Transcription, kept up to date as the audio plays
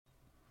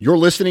You're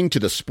listening to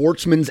the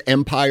Sportsman's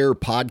Empire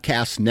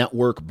Podcast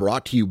Network,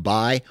 brought to you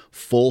by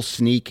Full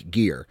Sneak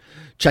Gear.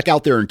 Check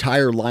out their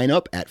entire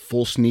lineup at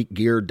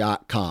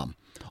fullsneakgear.com.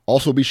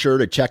 Also be sure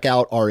to check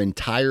out our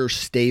entire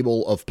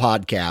stable of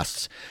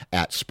podcasts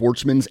at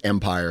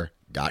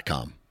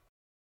sportsmansempire.com.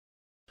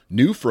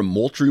 New from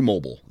Moultrie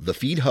Mobile, the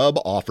Feed Hub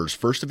offers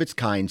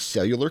first-of-its-kind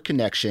cellular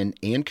connection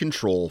and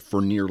control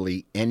for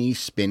nearly any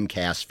spin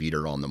cast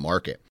feeder on the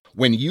market.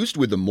 When used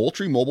with the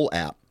Moultrie Mobile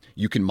app,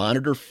 you can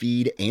monitor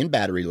feed and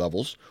battery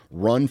levels,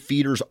 run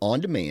feeders on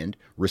demand,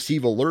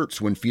 receive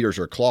alerts when feeders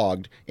are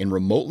clogged, and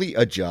remotely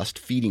adjust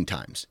feeding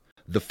times.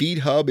 The Feed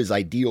Hub is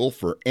ideal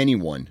for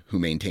anyone who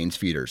maintains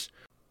feeders.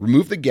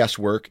 Remove the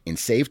guesswork and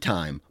save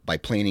time by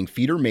planning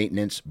feeder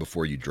maintenance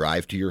before you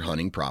drive to your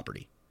hunting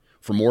property.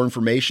 For more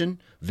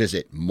information,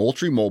 visit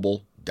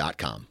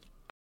MoultrieMobile.com.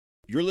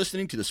 You're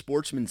listening to the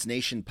Sportsman's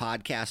Nation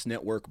Podcast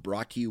Network,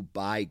 brought to you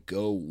by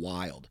Go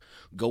Wild.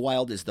 Go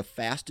Wild is the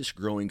fastest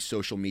growing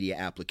social media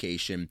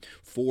application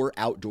for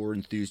outdoor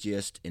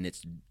enthusiasts, and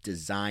it's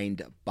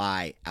designed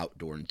by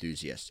outdoor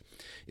enthusiasts.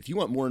 If you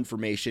want more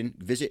information,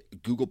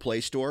 visit Google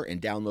Play Store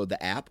and download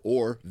the app,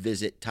 or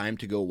visit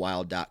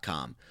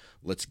timetogowild.com.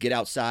 Let's get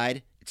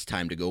outside. It's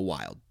time to go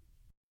wild.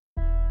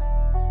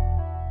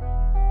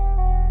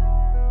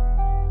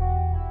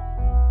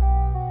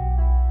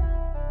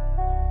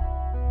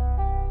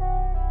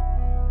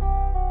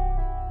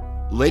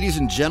 Ladies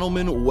and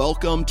gentlemen,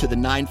 welcome to the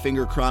Nine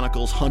Finger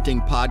Chronicles Hunting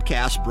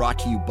Podcast, brought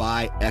to you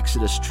by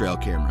Exodus Trail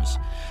Cameras.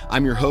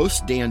 I'm your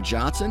host, Dan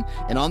Johnson,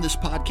 and on this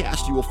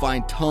podcast you will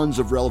find tons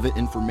of relevant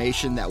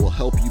information that will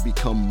help you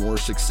become more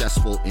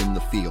successful in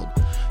the field.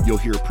 You'll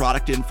hear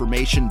product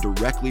information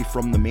directly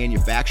from the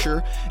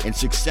manufacturer and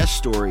success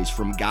stories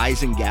from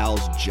guys and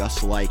gals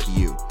just like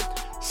you.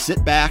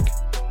 Sit back,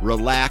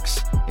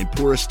 relax, and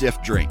pour a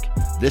stiff drink.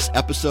 This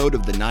episode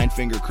of the Nine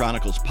Finger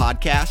Chronicles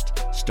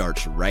podcast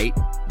starts right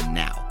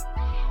now.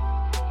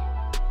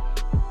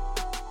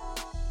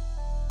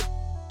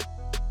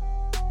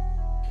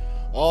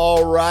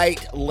 All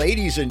right,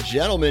 ladies and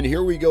gentlemen,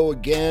 here we go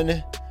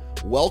again.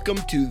 Welcome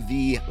to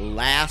the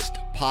last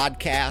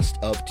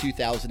podcast of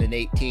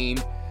 2018.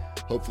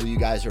 Hopefully you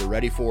guys are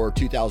ready for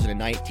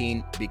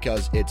 2019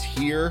 because it's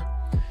here.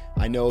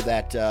 I know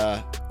that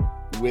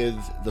with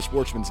the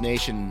Sportsman's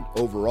Nation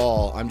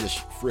overall, I'm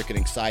just freaking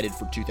excited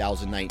for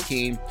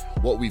 2019,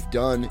 what we've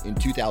done in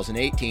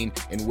 2018,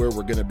 and where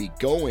we're going to be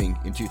going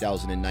in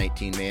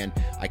 2019, man.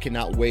 I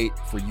cannot wait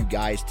for you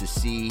guys to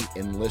see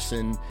and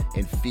listen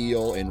and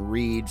feel and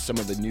read some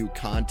of the new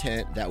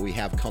content that we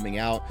have coming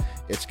out.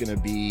 It's going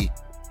to be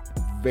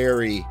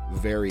very,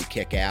 very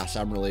kick-ass.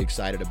 I'm really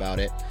excited about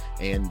it,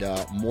 and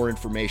more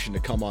information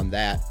to come on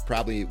that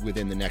probably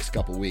within the next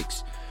couple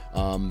weeks.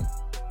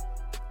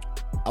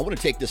 I want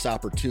to take this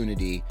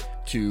opportunity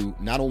to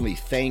not only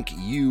thank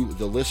you,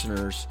 the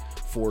listeners,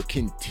 for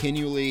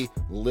continually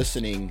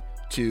listening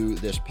to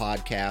this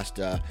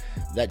podcast.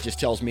 That just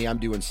tells me I'm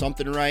doing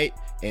something right,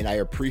 and I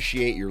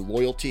appreciate your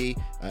loyalty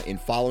in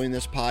following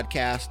this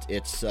podcast.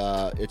 It's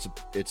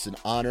an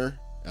honor.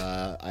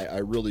 I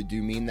really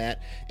do mean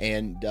that,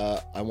 and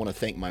I want to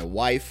thank my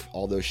wife,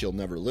 although she'll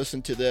never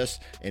listen to this,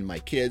 and my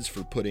kids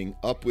for putting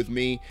up with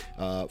me,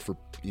 for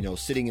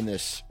sitting in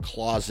this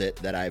closet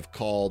that I've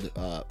called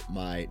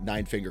my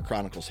Nine Finger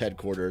Chronicles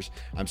headquarters.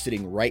 I'm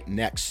sitting right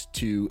next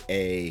to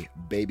a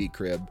baby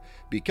crib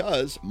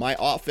because my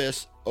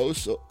office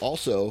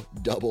also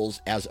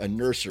doubles as a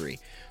nursery.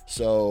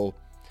 So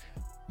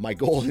my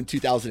goal in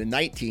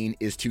 2019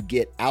 is to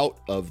get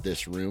out of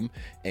this room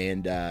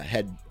and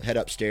head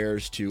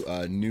upstairs to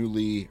a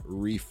newly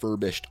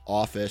refurbished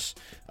office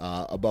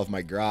above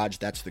my garage.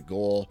 That's the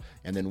goal.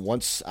 And then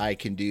once I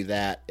can do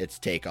that, it's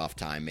takeoff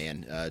time,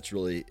 man.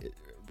 We're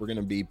going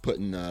to be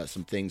putting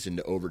some things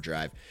into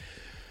overdrive.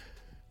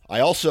 I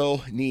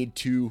also need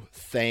to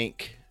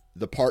thank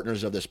the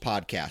partners of this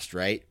podcast,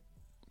 right?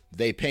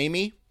 They pay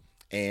me,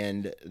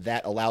 and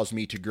that allows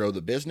me to grow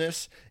the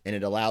business, and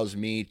it allows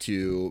me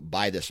to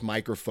buy this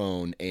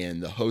microphone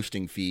and the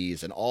hosting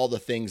fees and all the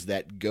things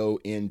that go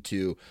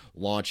into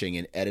launching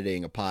and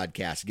editing a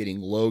podcast, getting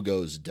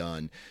logos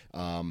done,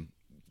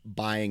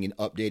 buying and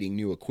updating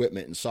new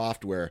equipment and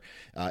software.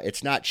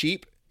 It's not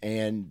cheap.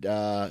 And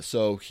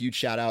so huge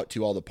shout out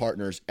to all the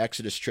partners,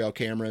 Exodus Trail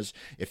Cameras.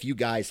 If you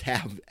guys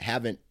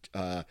haven't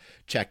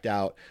checked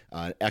out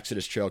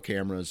Exodus Trail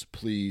Cameras,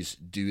 please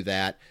do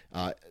that.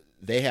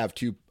 They have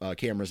two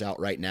cameras out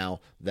right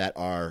now that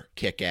are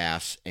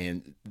kick-ass,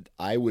 and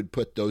I would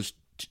put those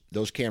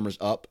cameras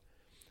up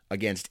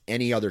against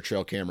any other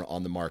trail camera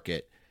on the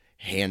market,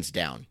 hands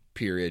down,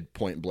 period,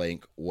 point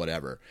blank,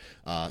 whatever.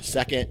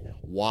 Second,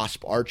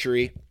 Wasp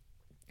Archery.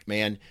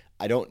 Man,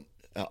 it's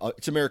an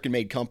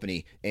American-made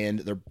company,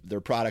 and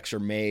their products are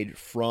made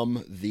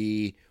from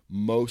the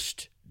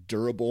most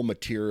durable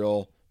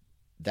material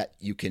that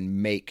you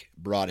can make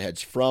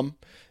broadheads from,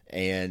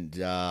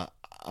 and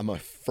I'm a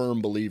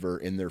firm believer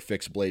in their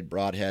fixed blade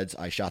broadheads.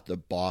 I shot the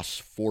Boss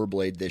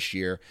 4-blade this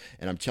year,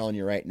 and I'm telling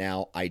you right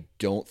now, I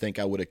don't think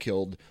I would have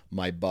killed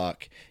my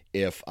buck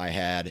if I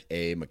had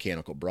a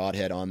mechanical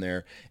broadhead on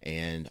there,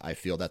 and I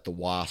feel that the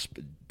Wasp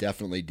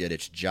definitely did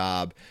its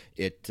job.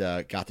 It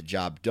got the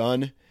job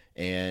done,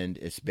 and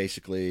it's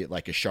basically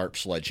like a sharp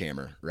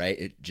sledgehammer, right?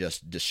 It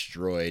just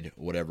destroyed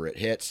whatever it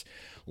hits.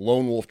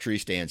 Lone Wolf tree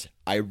stands,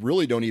 I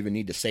really don't even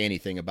need to say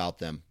anything about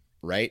them,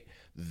 right?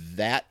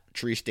 That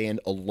tree stand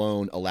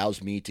alone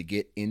allows me to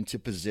get into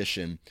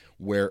position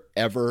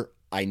wherever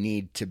I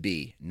need to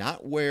be,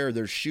 not where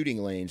there's shooting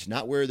lanes,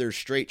 not where there's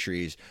straight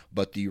trees,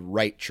 but the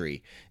right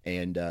tree.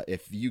 And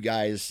if you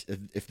guys,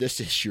 if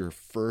this is your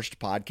first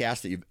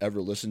podcast that you've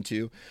ever listened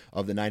to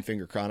of the Nine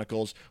Finger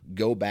Chronicles,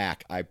 go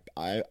back. I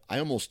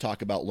almost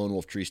talk about Lone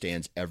Wolf tree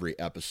stands every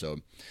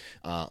episode.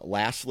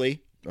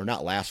 Lastly, or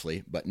not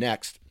lastly, but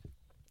next,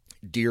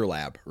 Deer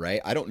Lab,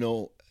 right? I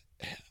don't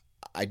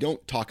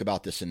talk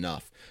about this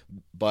enough,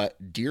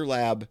 but Deer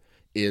Lab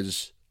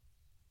is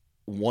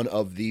one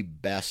of the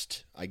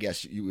best, I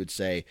guess you would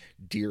say,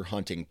 deer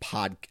hunting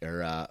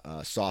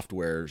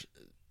softwares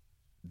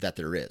that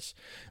there is.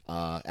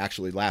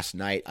 Actually, last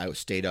night I was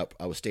staying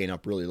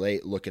up really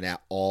late looking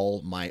at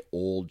all my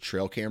old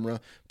trail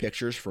camera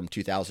pictures from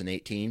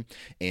 2018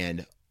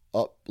 and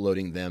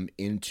uploading them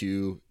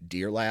into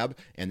Deer Lab,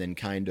 and then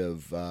kind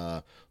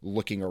of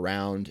looking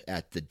around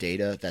at the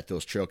data that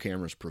those trail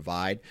cameras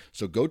provide.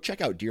 So go check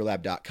out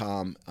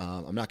deerlab.com.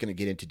 I'm not going to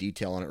get into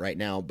detail on it right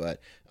now,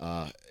 but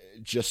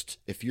just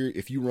if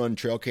you run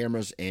trail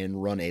cameras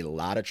and run a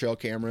lot of trail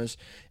cameras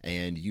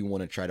and you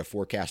want to try to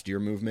forecast deer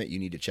movement, you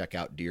need to check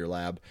out Deer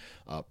Lab.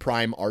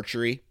 Prime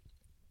Archery,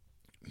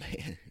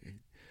 man,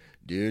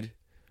 dude,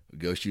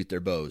 go shoot their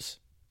bows,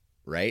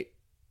 right?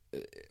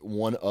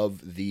 One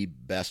of the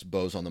best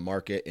bows on the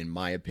market, in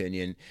my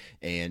opinion,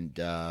 and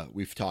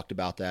we've talked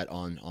about that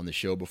on the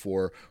show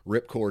before.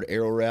 Ripcord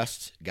arrow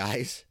rests,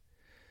 guys,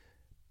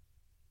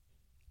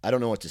 I don't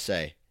know what to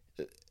say.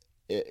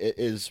 It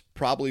is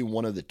probably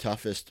one of the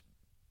toughest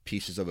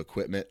pieces of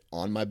equipment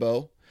on my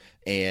bow,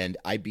 and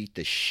I beat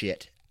the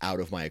shit out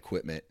of my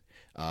equipment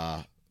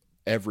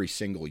every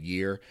single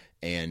year.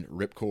 And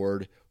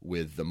Ripcord,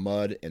 with the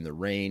mud and the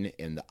rain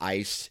and the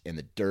ice and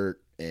the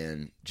dirt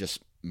and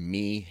just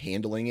me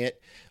handling it,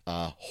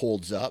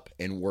 holds up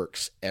and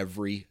works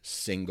every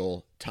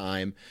single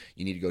time.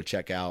 You need to go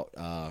check out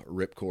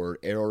Ripcord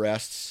arrow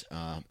rests.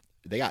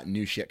 They got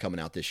new shit coming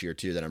out this year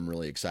too that I'm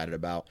really excited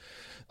about.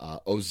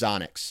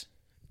 Ozonics.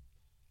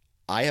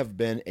 I have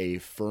been a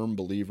firm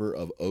believer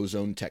of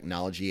ozone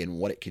technology and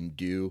what it can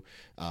do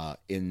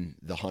in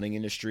the hunting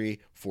industry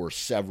for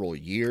several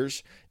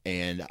years.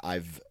 And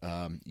I've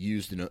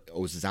used an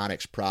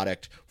Ozonics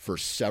product for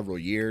several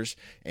years.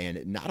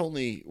 And not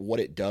only what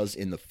it does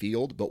in the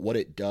field, but what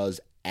it does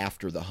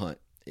after the hunt.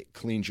 It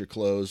cleans your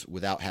clothes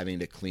without having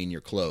to clean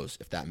your clothes,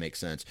 if that makes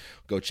sense.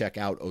 Go check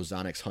out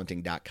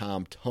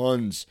ozonixhunting.com.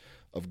 Tons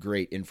of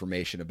great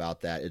information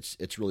about that.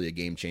 It's really a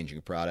game-changing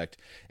product.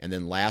 And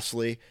then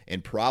lastly,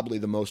 and probably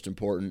the most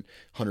important,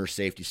 hunter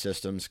safety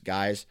systems.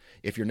 Guys,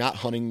 if you're not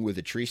hunting with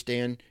a tree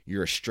stand,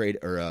 you're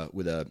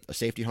with a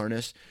safety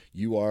harness,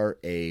 you are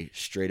a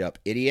straight up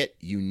idiot.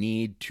 You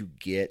need to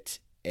get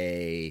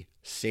a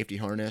safety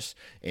harness,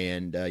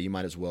 and you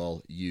might as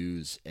well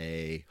use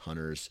a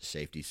hunter's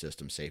safety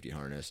system safety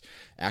harness.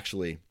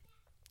 Actually,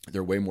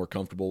 they're way more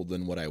comfortable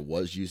than what I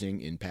was using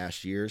in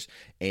past years,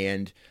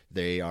 and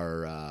they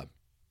are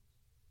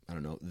I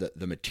don't know,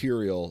 the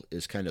material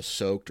is kind of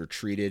soaked or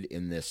treated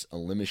in this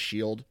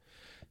ElimiShield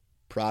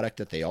product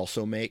that they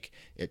also make.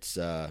 It's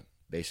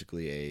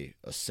basically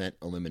a scent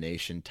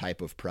elimination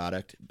type of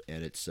product,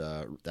 and it's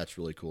that's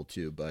really cool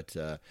too. But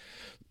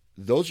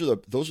those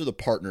are the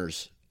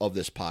partners of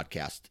this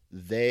podcast.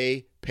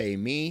 They pay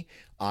me.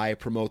 I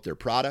promote their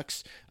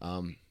products.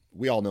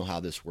 We all know how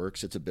this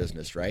works. It's a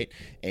business, right?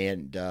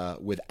 And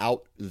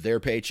without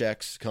their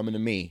paychecks coming to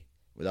me,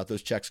 without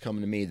those checks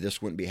coming to me,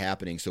 this wouldn't be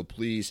happening. So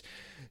please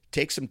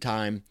take some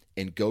time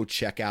and go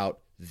check out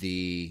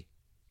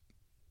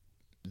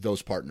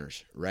those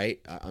partners, right?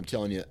 I'm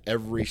telling you,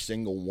 every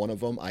single one of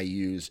them I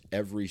use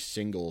every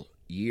single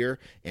year,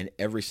 and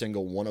every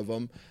single one of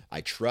them I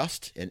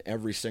trust, and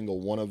every single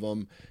one of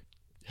them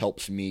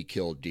helps me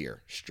kill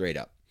deer, straight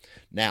up.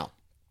 Now,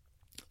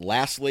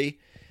 lastly,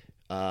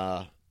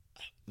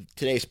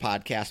 today's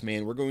podcast,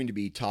 man, we're going to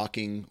be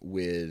talking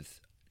with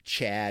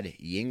Chad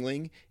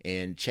Yingling,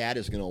 and Chad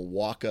is going to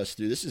walk us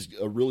through. This is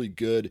a really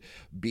good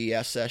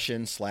BS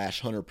session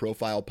 / hunter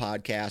profile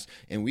podcast,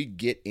 and we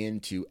get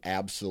into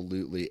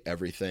absolutely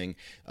everything.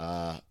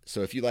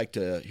 So if you like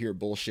to hear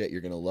bullshit,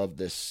 you're going to love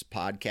this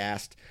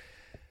podcast.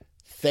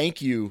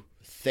 Thank you.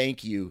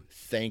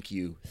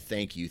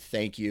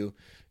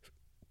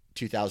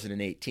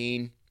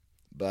 2018,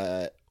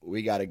 but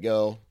we got to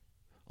go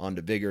on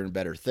to bigger and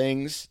better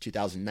things.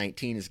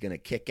 2019 is going to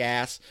kick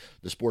ass.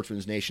 The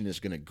Sportsman's Nation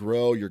is going to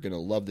grow. You're going to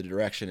love the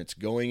direction it's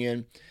going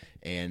in.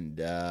 And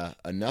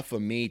enough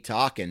of me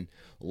talking.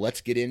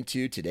 Let's get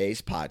into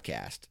today's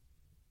podcast.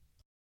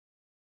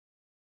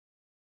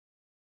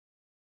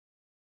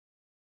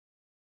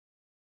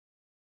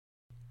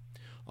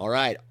 All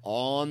right,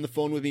 on the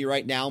phone with me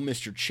right now,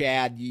 Mr.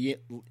 Chad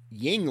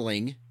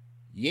Yingling.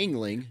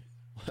 Yingling.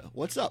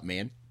 What's up,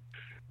 man?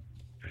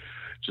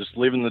 Just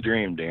living the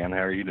dream, Dan. How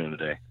are you doing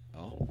today?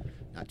 Oh,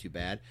 not too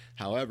bad.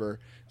 However,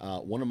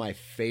 one of my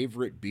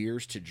favorite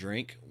beers to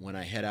drink when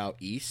I head out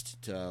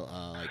east to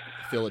like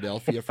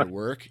Philadelphia for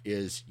work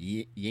is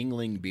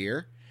Yingling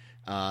beer.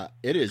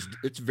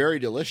 It's very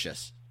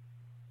delicious.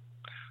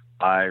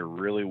 I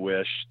really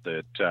wish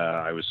that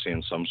I was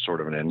seeing some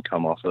sort of an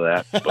income off of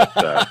that,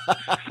 but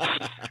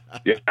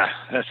yeah,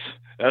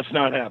 that's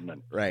not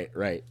happening.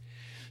 Right.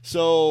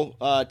 So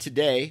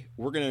today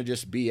we're gonna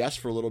just BS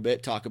for a little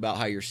bit, talk about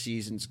how your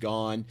season's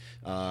gone,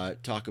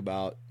 talk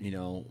about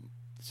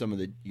some of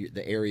the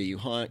area you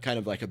hunt, kind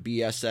of like a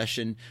BS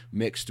session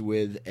mixed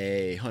with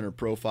a hunter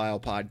profile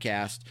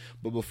podcast.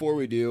 But before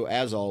we do,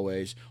 as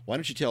always, why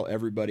don't you tell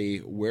everybody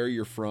where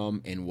you're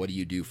from and what do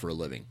you do for a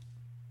living?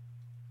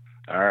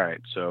 All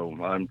right, so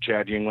I'm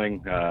Chad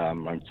Yingling.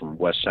 I'm from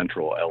West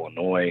Central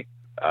Illinois.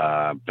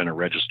 I've been a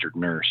registered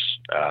nurse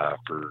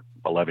for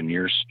 11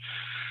 years,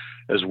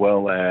 as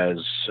well as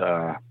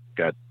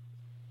got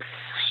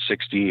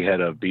 60 head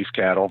of beef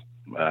cattle.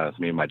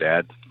 Me and my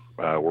dad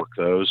work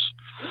those,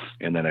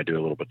 and then I do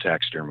a little bit of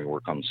taxidermy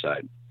work on the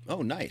side.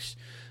 Oh, nice.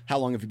 How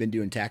long have you been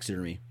doing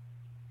taxidermy?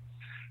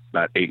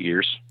 About 8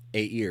 years.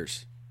 8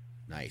 years.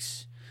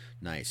 Nice.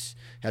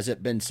 Has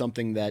it been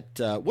something that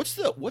what's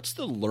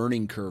the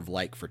learning curve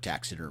like for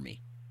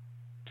taxidermy?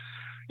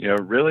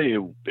 Really,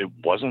 it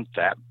wasn't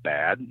that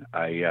bad.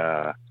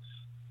 I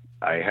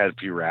had a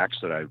few racks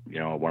that I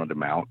wanted to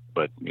mount,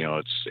 but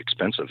it's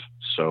expensive.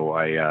 So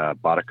I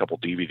bought a couple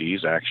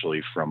DVDs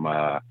actually from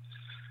a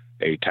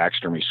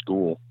taxidermy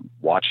school.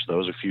 Watched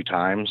those a few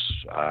times.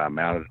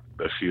 Mounted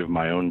a few of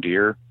my own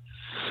deer.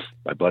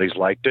 My buddies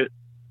liked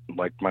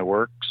my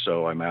work,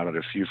 so I mounted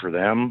a few for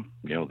them.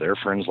 Their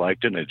friends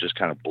liked it, and it just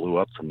kind of blew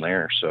up from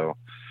there. So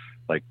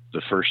like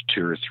the first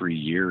 2 or 3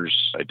 years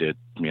I did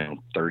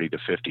 30 to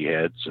 50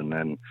 heads, and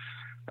then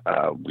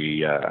we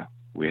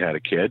had a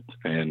kid,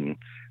 and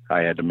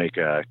I had to make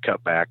a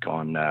cutback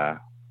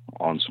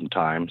on some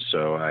time.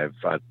 So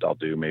I'll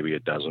do maybe a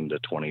dozen to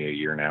 20 a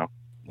year now.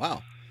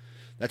 Wow,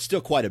 that's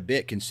still quite a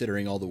bit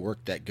considering all the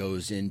work that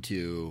goes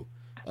into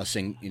a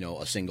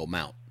single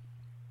mount.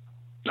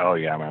 Oh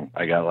yeah, man,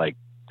 I got like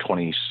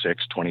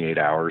 28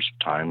 hours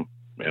time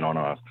in on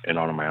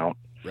a mount.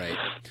 Right.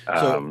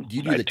 So do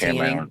you do the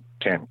tanning?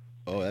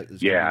 Oh,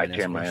 yeah, I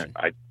tan my own.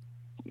 I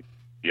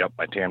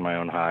tan my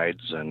own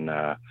hides and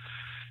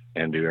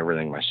do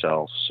everything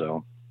myself.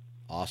 So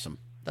awesome.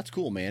 That's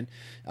cool, man.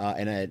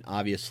 And then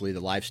obviously the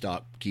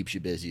livestock keeps you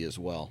busy as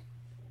well.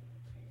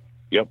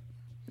 Yep,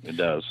 it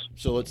does.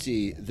 So let's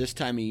see. This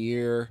time of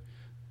year,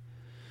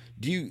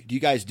 do you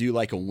guys do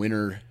like a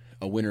winter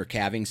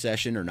calving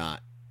session or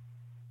not?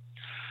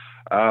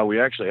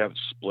 We actually have it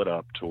split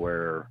up to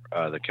where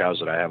the cows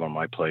that I have on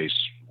my place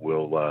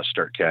will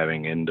start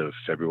calving end of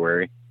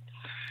February.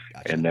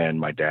 Gotcha. And then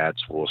my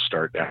dad's will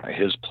start down at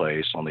his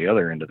place on the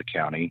other end of the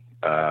county.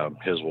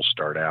 His will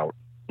start out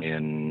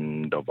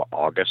in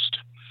August.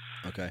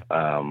 Okay.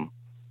 So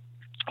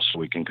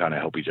we can kind of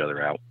help each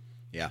other out.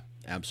 Yeah,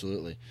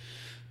 absolutely.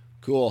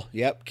 Cool.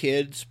 Yep.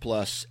 Kids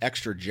plus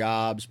extra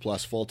jobs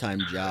plus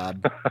full-time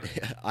job.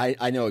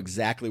 I know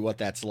exactly what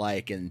that's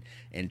like, and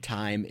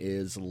time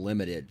is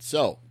limited.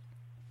 So,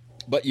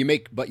 but you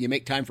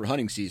make time for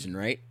hunting season,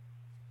 right?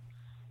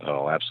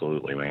 Oh,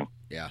 absolutely, man.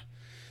 Yeah.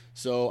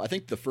 So I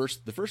think the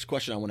first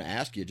question I want to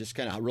ask you, just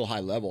kind of real high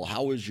level,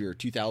 how was your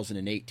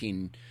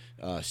 2018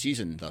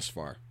 season thus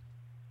far?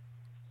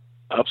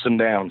 Ups and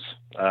downs.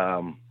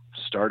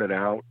 Started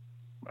out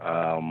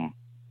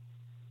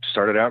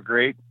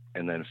great,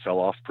 and then fell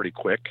off pretty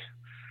quick.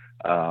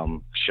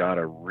 Shot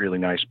a really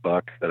nice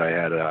buck that I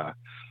had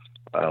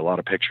a lot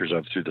of pictures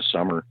of through the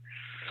summer,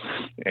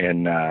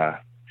 and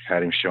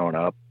had him showing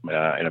up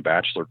in a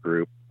bachelor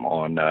group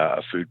on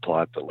a food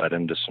plot that led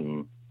into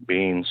some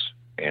beans.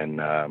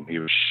 And he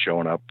was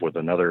showing up with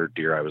another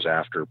deer I was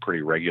after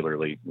pretty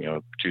regularly,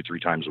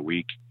 2-3 times a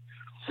week.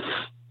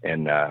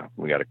 And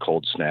we got a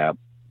cold snap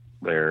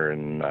there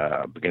in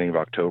beginning of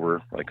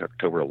October, like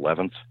October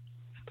 11th.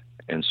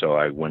 And so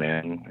I went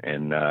in,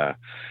 and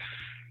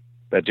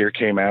that deer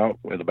came out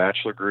with a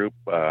bachelor group.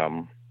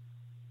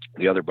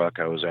 The other buck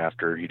I was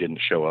after, he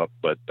didn't show up,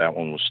 but that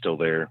one was still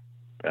there.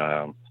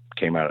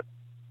 Came out,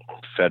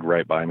 fed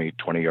right by me,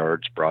 20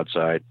 yards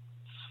broadside,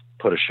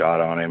 put a shot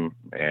on him,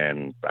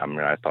 and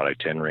I thought I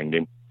 10-ringed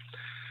him.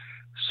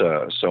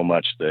 So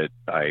much that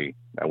I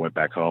went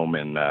back home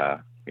and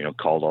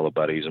called all the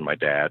buddies and my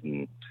dad,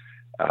 and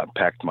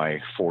packed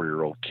my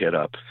 4-year-old kid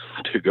up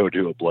to go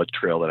do a blood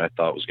trail that I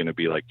thought was going to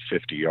be like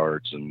 50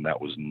 yards, and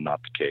that was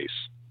not the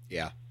case.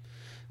 Yeah.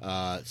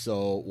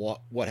 So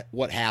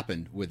what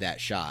happened with that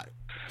shot?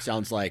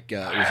 Sounds like it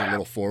was a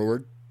little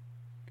forward.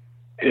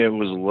 It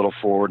was a little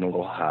forward and a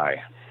little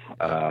high.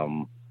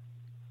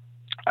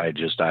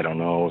 I don't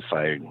know if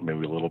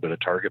maybe a little bit of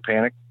target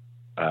panic.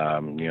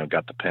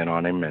 Got the pin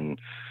on him and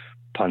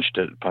punched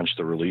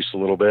the release a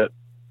little bit,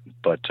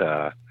 but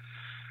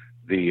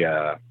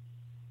the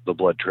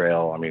blood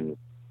trail,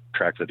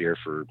 tracked the deer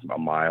for a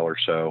mile or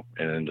so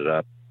and ended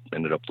up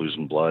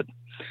losing blood.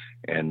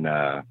 And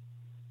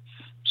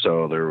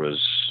so there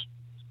was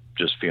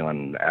just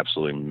feeling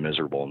absolutely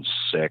miserable and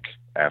sick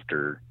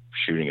after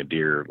shooting a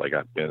deer. Like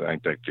I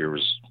think that deer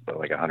was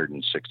like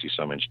 160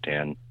 some inch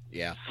 10.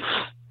 Yeah.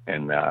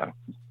 And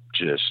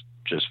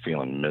just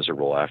feeling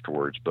miserable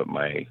afterwards. But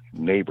my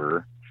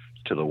neighbor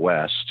to the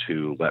west,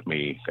 who let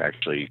me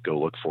actually go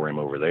look for him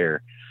over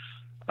there,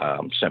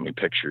 sent me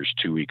pictures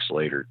 2 weeks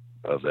later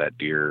of that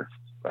deer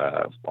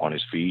on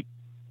his feet.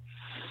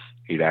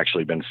 He'd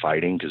actually been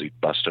fighting because he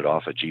busted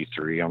off a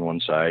G3 on one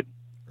side.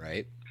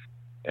 Right.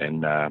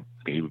 And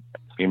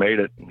he made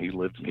it. He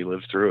lived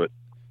through it.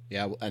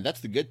 Yeah, and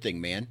that's the good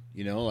thing, man.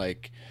 You know,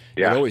 like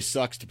Yeah. it always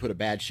sucks to put a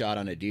bad shot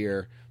on a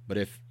deer, but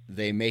if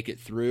they make it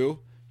through,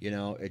 you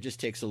know, it just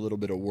takes a little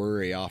bit of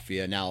worry off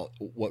you. Now,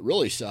 what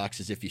really sucks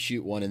is if you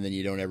shoot one and then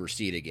you don't ever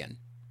see it again.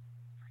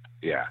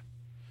 Yeah.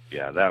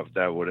 Yeah,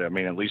 that would, I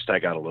mean, at least I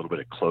got a little bit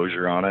of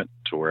closure on it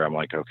to where I'm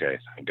like, okay,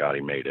 thank God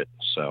he made it.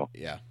 So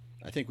yeah,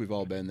 I think we've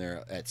all been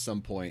there at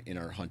some point in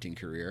our hunting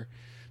career.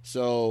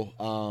 So,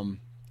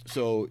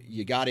 so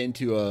you got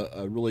into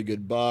a really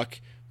good buck,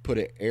 put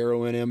an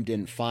arrow in him,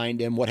 didn't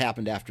find him. What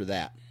happened after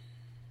that?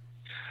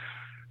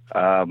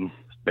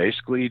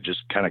 Basically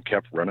just kind of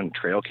kept running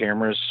trail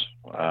cameras.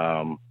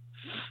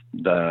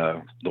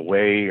 The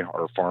way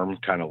our farm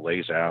kind of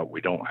lays out,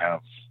 we don't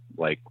have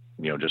like,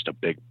 you know, just a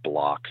big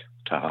block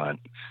to hunt.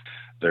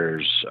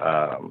 There's,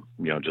 you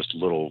know, just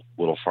little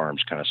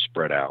farms kind of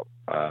spread out.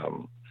 I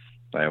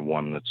have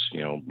one that's,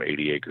 you know,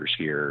 80 acres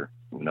here,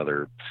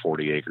 another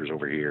 40 acres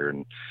over here.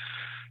 And,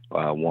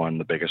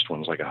 the biggest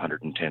one's like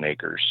 110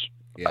 acres.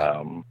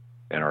 Yeah.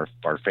 And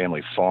our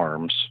family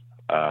farms,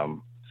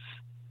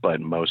 but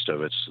most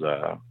of it's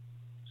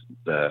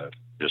the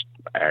just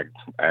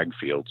ag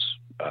fields,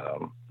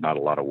 not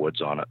a lot of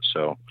woods on it.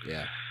 So,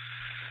 yeah.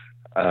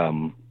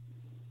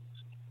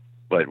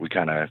 But we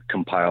kind of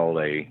compiled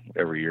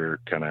every year,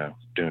 kind of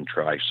doing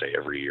I say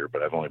every year,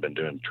 but I've only been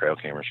doing trail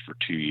cameras for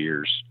 2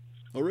 years.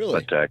 Oh, really?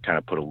 But kind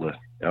of put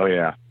oh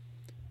yeah,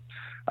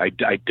 I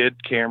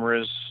did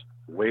cameras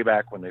way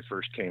back when they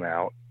first came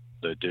out,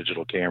 the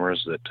digital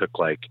cameras that took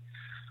like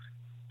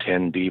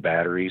 10D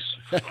batteries,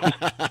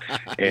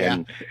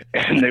 and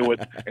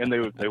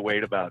they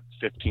weighed about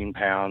 15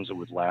 pounds. It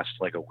would last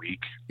like a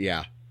week.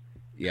 Yeah.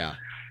 Yeah.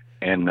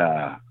 And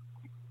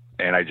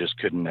I just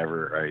couldn't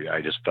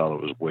I just felt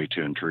it was way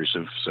too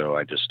intrusive. So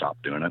I just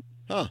stopped doing it.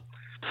 Huh.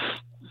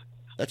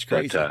 That's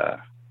crazy. But,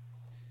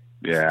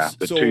 yeah.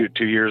 But So-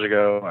 2 years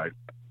ago,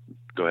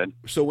 go ahead.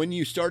 So when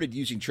you started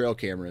using trail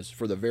cameras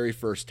for the very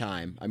first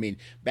time, I mean,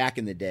 back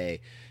in the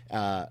day,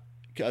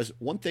 because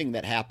one thing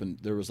that happened,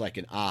 there was like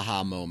an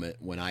aha moment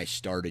when I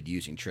started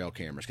using trail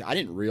cameras. I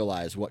didn't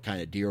realize what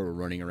kind of deer were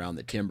running around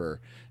the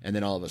timber. And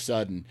then all of a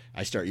sudden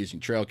I start using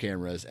trail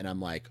cameras and I'm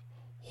like,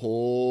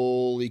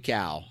 holy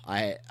cow.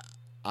 I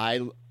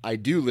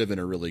do live in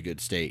a really good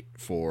state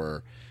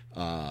for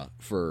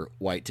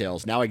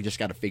whitetails. Now I just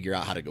got to figure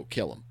out how to go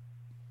kill them.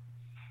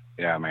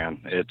 Yeah,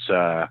 man.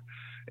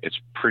 It's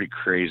pretty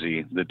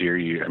crazy. The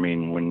deer, I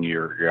mean, when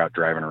you're out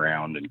driving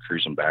around and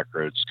cruising back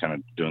roads, kind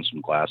of doing some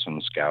glassing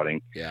and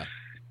scouting, Yeah.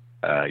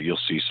 You'll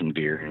see some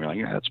deer and you're like,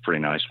 yeah, that's a pretty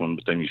nice one.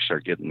 But then you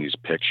start getting these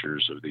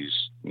pictures of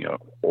these, you know,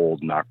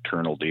 old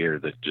nocturnal deer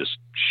that just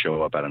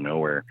show up out of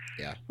nowhere.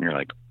 Yeah. And you're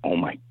like, oh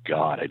my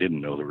God, I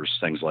didn't know there was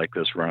things like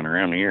this running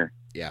around here.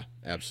 Yeah,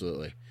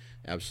 absolutely.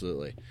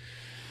 Absolutely.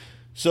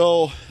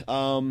 So,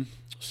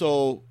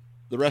 so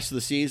the rest of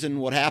the season,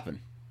 what happened?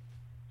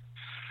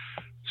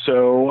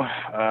 So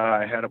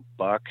I had a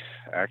buck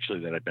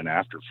actually that I'd been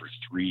after for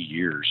 3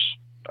 years.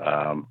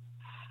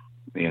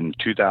 In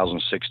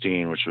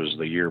 2016, which was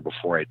the year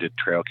before I did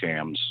trail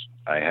cams,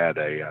 I had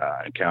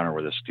a encounter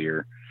with this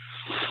deer.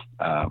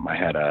 I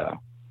had a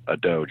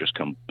doe just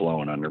come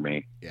blowing under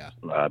me, Yeah.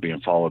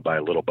 being followed by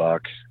a little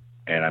buck,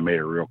 and I made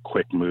a real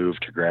quick move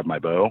to grab my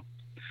bow.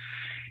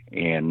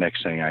 And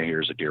next thing I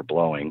hear is a deer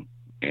blowing,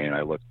 and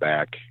I look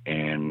back,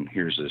 and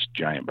here's this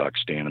giant buck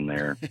standing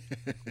there,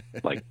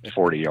 like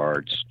 40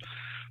 yards,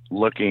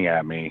 looking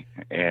at me.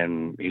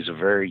 And he's a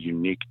very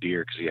unique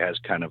deer because he has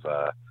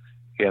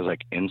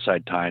like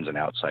inside tines and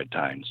outside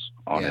tines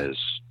on Yeah. his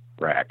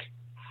rack.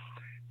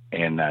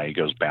 And he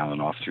goes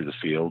bounding off through the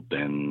field,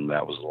 and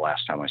that was the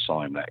last time I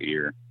saw him that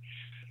year.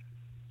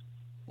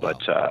 Wow.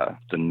 But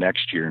the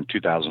next year in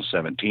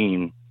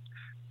 2017,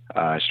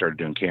 I started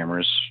doing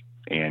cameras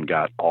and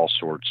got all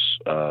sorts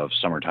of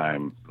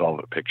summertime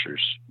velvet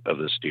pictures of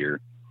this deer.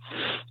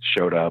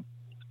 Showed up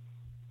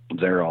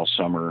there all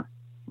summer,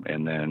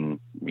 and then,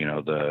 you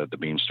know, the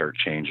beans start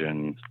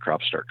changing,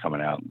 crops start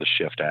coming out, the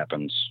shift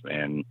happens,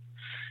 and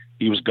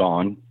he was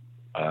gone,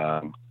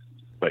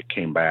 but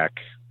came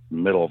back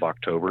middle end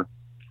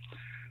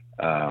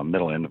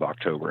of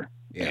October.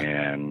 Yeah.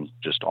 And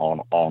just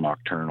all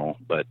nocturnal,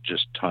 but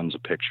just tons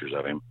of pictures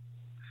of him.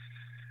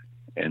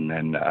 And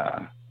then,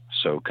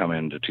 so coming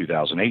into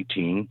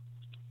 2018,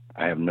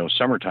 I have no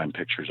summertime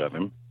pictures of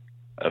him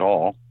at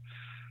all.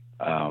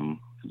 In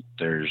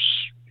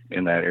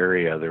that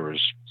area, there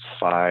was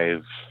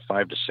five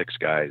to six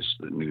guys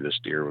that knew this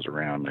deer was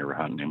around. They were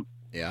hunting him.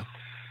 Yeah.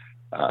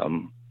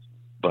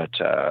 But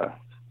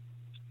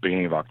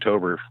beginning of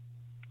October,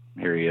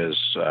 here he is,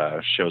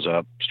 shows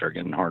up, start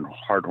getting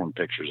hardhorn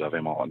pictures of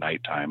him all at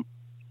nighttime.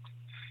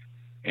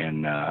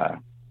 And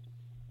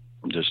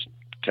just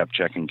kept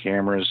checking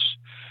cameras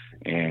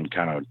and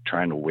kind of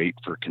trying to wait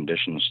for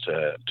conditions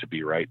to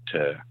be right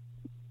to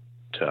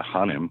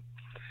hunt him.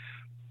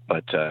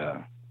 But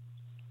the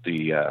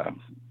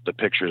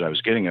pictures I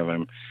was getting of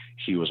him,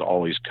 he was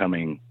always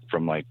coming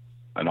from like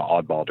an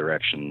oddball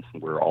direction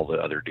where all the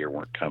other deer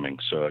weren't coming.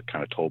 So it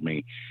kind of told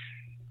me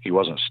he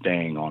wasn't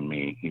staying on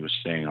me. He was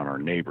staying on our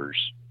neighbors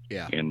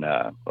in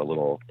a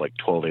little like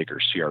 12-acre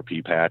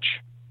CRP patch.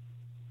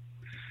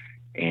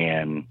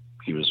 And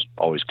he was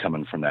always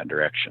coming from that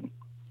direction.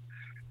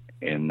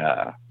 And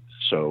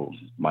so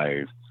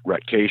my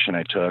rutcation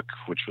I took,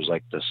 which was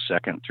like the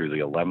 2nd through the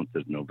 11th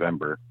of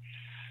November,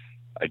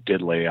 I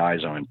did lay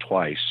eyes on him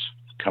twice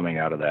coming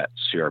out of that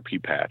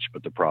CRP patch.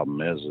 But the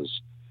problem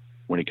is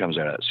when he comes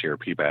out of that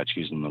CRP patch,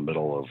 he's in the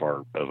middle of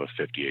a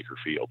 50-acre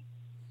field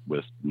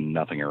with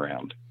nothing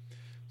around.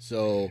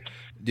 So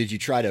did you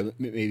try to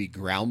maybe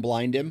ground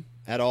blind him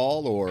at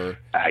all, or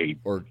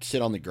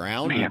sit on the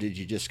ground, or did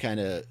you just kind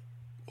of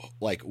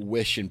like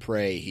wish and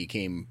pray he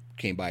came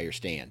by your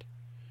stand?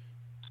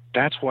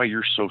 That's why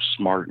you're so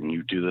smart and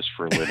you do this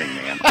for a living,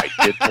 man. I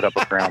did put up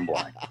a ground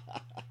blind.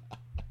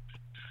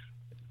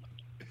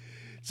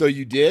 So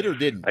you did or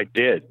didn't? I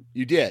did.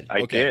 You did?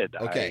 I did.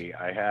 Okay.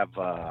 I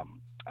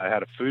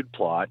had a food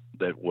plot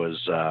that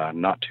was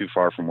not too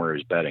far from where he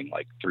was bedding,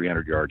 like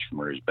 300 yards from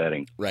where he was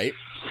bedding. Right.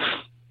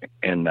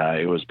 And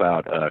it was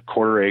about a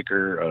 1/4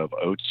 acre of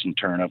oats and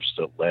turnips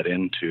that led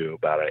into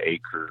about 1.5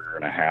 acres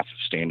of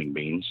standing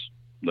beans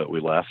that we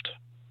left.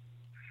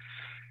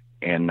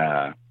 And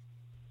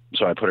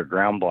so I put a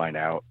ground blind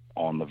out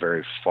on the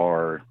very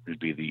far, it'd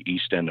be the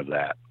east end of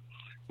that,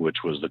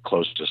 which was the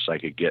closest I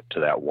could get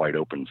to that wide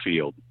open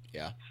field.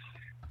 Yeah.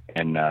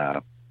 And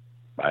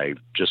I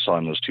just saw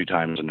him those 2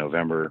 times in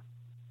November.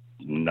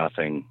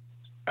 Nothing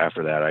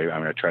after that.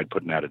 I tried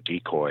putting out a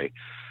decoy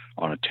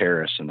on a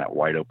terrace in that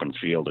wide open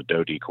field, a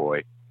doe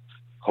decoy,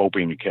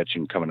 hoping to catch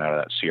him coming out of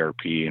that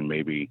CRP and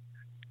maybe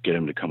get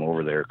him to come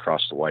over there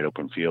across the wide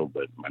open field.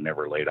 But I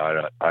never laid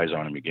eyes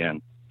on him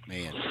again.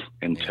 Man.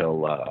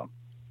 Until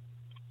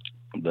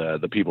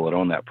the people that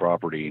own that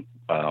property,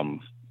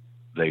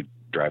 they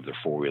drive their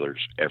 4-wheelers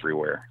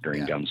everywhere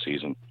during gun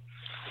season.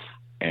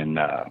 And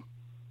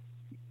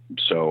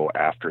so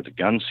after the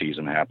gun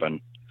season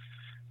happened,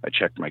 I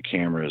checked my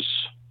cameras.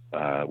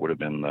 It would have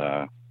been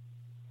the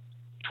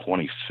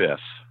 25th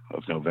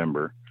of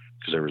November,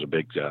 because there was a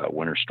big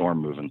winter storm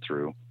moving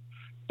through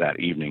that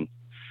evening.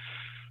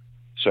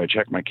 So I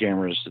checked my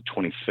cameras the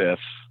 25th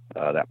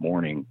that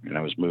morning, and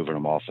I was moving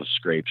them off of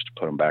scrapes to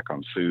put them back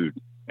on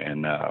food.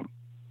 And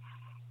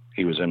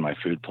he was in my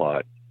food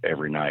plot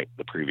every night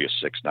the previous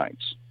 6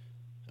 nights.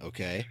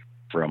 Okay.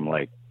 From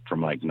like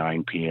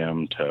 9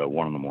 p.m. to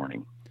 1 in the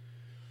morning.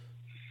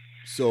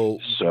 So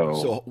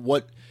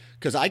what?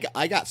 Because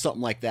I got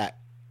something like that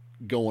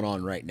going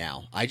on right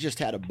now. I just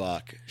had a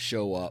buck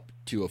show up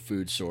to a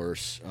food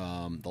source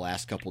the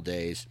last couple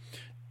days,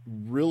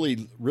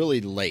 really,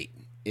 really late.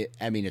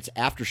 It's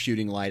after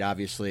shooting light,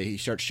 obviously. He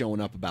starts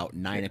showing up about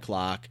 9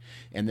 o'clock,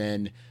 and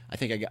then I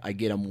think I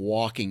get him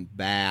walking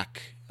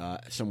back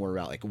somewhere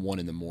around like 1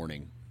 in the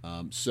morning.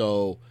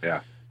 So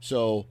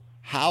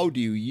how do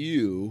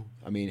you,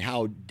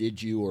 how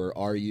did you, or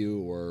are you,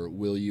 or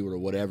will you, or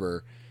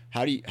whatever,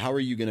 how are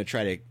you going to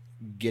try to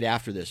get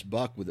after this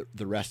buck with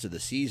the rest of the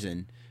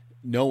season,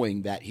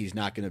 knowing that he's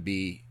not going to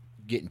be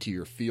getting to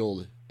your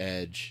field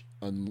edge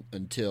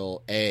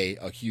until a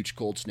huge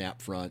cold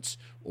snap fronts,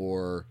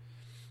 or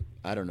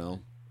I don't know,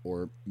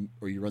 or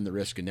you run the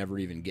risk of never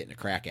even getting a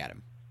crack at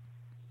him?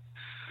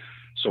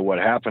 So what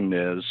happened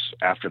is,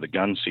 after the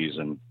gun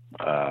season,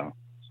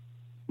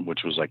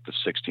 which was like the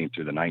 16th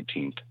through the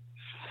 19th,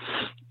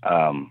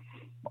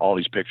 all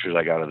these pictures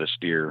I got of this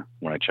deer,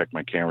 when I checked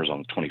my cameras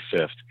on the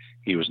 25th,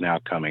 he was now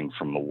coming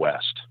from the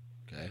west.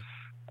 Okay.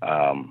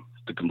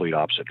 The complete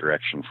opposite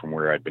direction from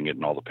where I'd been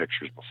getting all the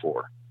pictures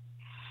before,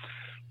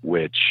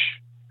 which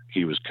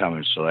he was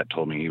coming. So that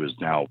told me he was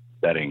now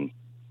bedding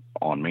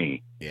on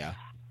me. Yeah.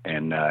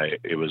 And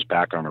it was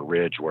back on a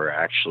ridge where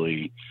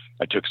actually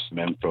I took some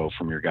info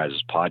from your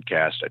guys'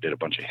 podcast. I did a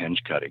bunch of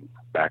hinge cutting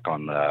back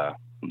on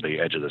the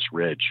edge of this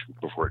ridge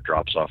before it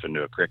drops off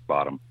into a creek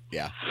bottom.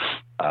 Yeah.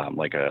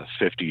 Like a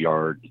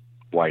 50-yard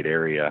wide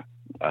area,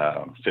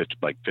 50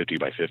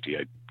 by 50.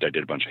 I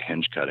did a bunch of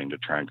hinge cutting to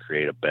try and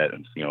create a bed,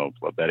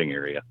 a bedding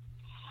area.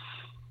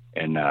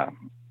 And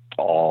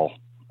all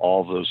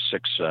those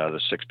the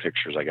 6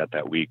 pictures I got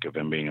that week of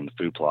him being in the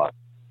food plot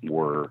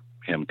were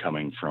him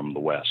coming from the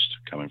west,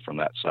 coming from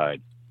that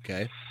side.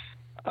 Okay.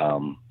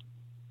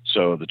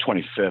 So the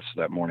 25th,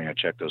 that morning, I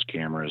checked those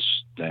cameras.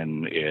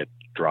 Then it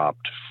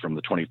dropped from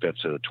the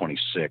 25th to the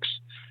 26th.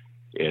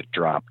 It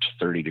dropped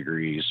 30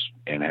 degrees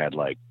and had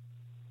like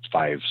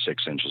 5-6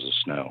 inches of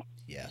snow.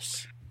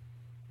 Yes.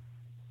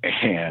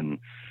 And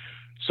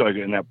so,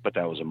 but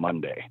that was a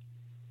Monday.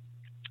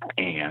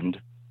 And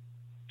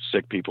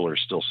sick people are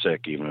still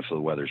sick, even if the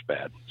weather's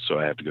bad. So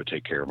I have to go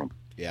take care of them.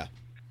 Yeah.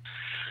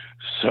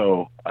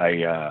 So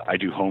I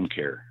do home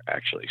care,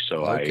 actually.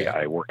 So Okay.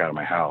 I work out of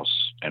my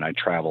house, and I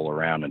travel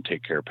around and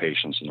take care of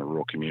patients in the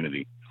rural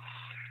community.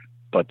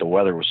 But the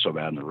weather was so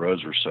bad and the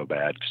roads were so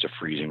bad because of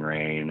freezing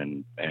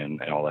rain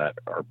and all that.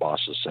 Our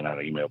bosses sent out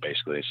an email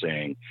basically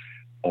saying,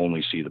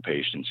 only see the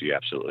patients you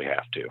absolutely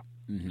have to.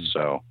 Mm-hmm.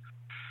 So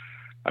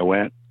I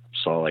went,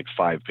 saw like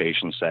 5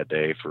 patients that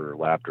day for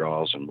lab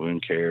draws and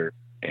wound care,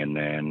 and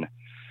then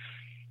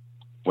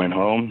went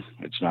home.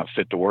 It's not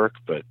fit to work,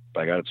 but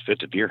by God, it's fit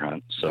to deer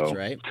hunt. So That's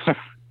right.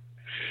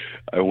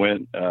 I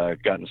went,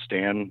 got in the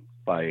stand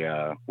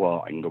by,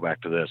 well, I can go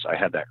back to this. I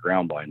had that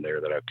ground blind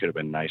there that I could have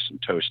been nice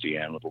and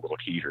toasty in with a little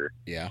heater.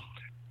 Yeah.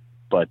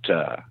 But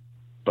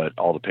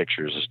all the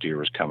pictures, this deer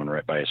was coming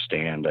right by a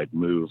stand. I'd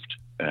moved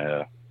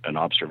an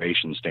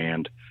observation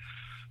stand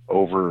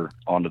over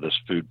onto this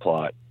food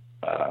plot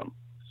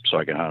so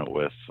I can hunt it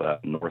with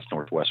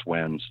northwest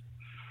winds,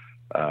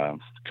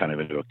 kind of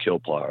into a kill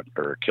plot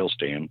or a kill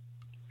stand.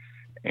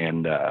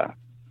 And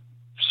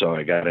so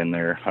I got in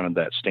there, hunted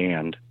that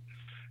stand,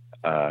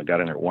 got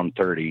in there at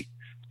 1:30,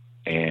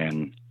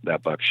 and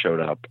that buck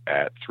showed up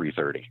at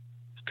 3:30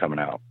 coming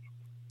out.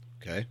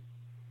 Okay.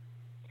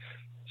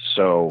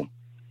 So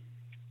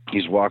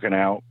he's walking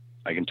out.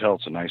 I can tell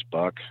it's a nice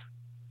buck.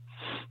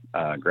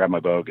 Grab my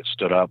bow, get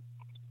stood up,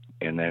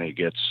 and then he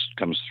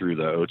comes through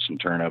the oats and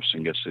turnips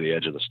and gets to the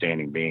edge of the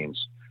standing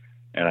beans.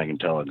 And I can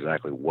tell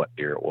exactly what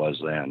deer it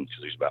was then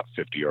because he's about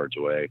 50 yards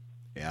away.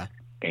 Yeah.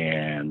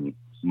 And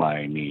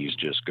my knees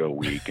just go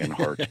weak and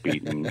heart's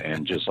beating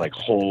and just like,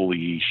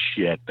 holy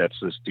shit, that's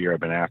this deer I've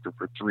been after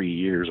for 3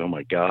 years. Oh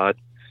my God.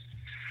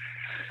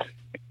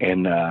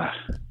 And,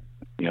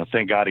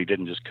 thank God he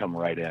didn't just come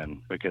right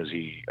in because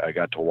I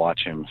got to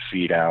watch him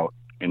feed out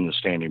in the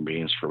standing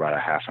beans for about a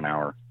half an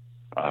hour.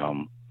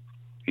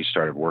 He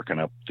started working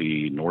up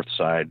the north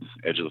side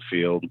edge of the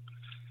field,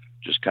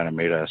 just kind of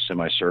made a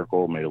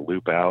semicircle, made a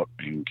loop out,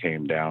 and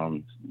came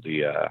down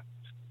the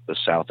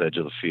south edge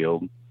of the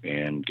field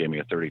and gave me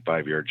a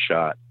 35-yard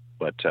shot.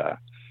 But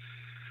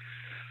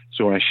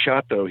so when I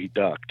shot, though, he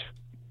ducked,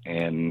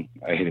 and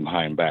I hit him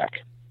high and back.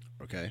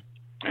 Okay.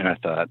 And I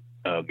thought,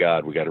 oh,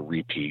 God, we got a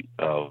repeat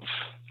of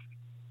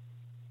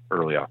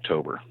early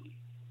October.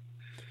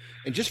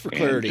 And just for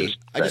clarity,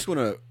 I just want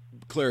to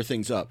clear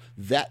things up.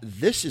 That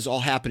this is all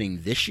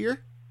happening this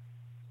year?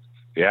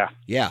 Yeah.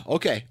 Yeah.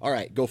 Okay. All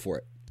right. Go for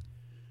it.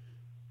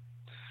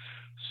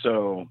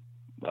 So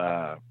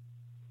I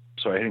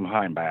hit him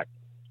high and back.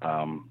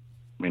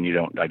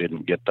 I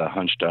didn't get the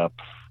hunched up,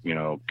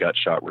 gut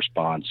shot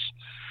response.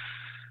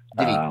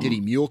 Did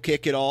he mule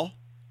kick at all?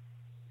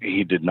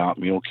 He did not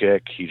mule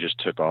kick. He just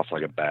took off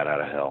like a bat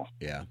out of hell.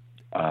 Yeah.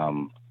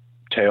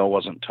 Tail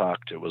wasn't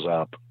tucked. It was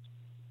up.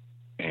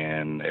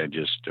 And it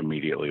just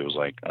immediately was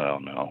like, oh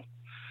no.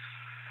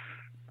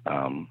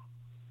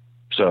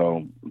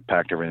 So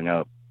packed everything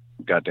up,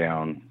 got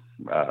down.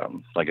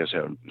 Like I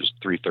said, it was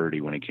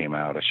 3:30 when he came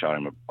out. I shot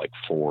him at like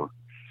 4.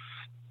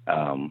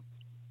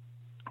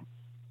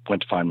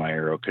 Went to find my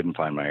arrow, couldn't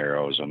find my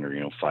arrow. It was under,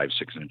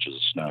 5-6 inches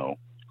of snow.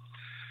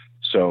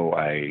 So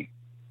I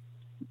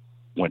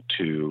went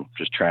to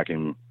just track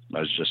him.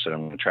 I said,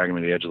 I'm going to track him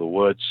to the edge of the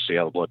woods, see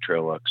how the blood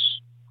trail looks,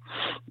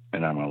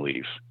 and I'm going to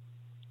leave.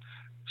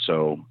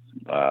 So,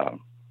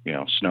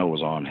 snow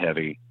was on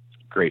heavy,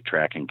 great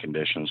tracking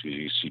conditions because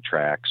you see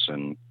tracks,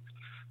 and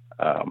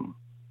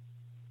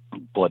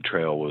blood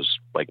trail was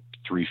like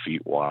 3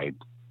 feet wide,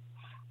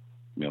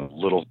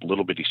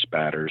 little bitty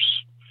spatters.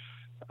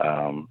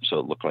 So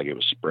it looked like it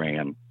was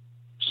spraying.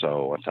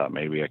 So I thought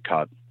maybe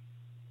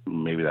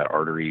that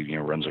artery,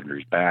 runs under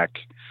his back,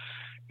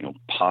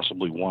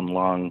 possibly one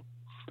lung,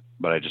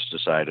 but I just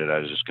decided I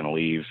was just going to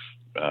leave.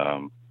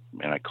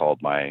 And I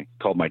called my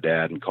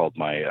dad and called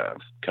my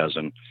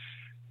cousin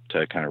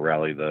to kind of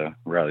rally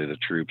the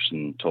troops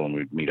and told them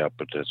we'd meet up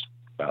at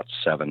about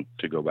 7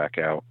 to go back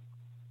out.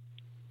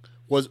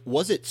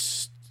 Was it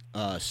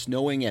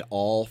snowing at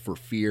all for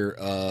fear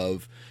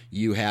of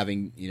you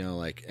having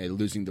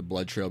losing the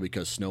blood trail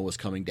because snow was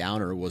coming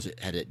down, or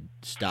had it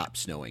stopped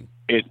snowing?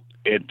 It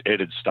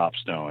had stopped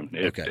snowing.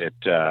 It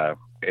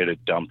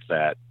had dumped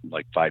that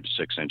like 5 to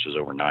 6 inches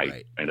overnight,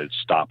 right. And it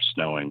stopped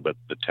snowing, but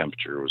the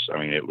temperature was,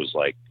 it was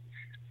like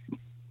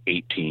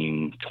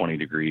 18, 20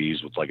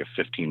 degrees with like a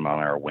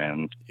 15-mile-an-hour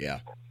wind. Yeah.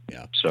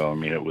 Yeah. So,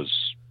 it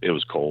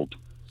was cold.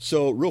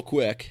 So real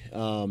quick,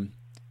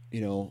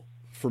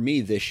 for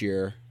me this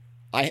year,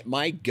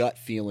 my gut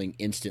feeling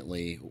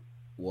instantly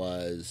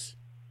was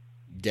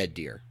dead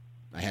deer.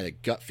 I had a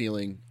gut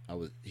feeling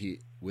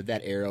with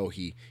that arrow,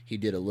 he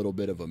did a little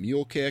bit of a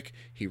mule kick.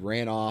 He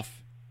ran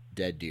off,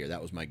 dead deer.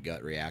 That was my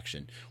gut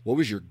reaction. What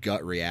was your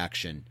gut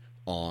reaction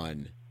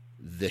on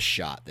this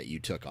shot that you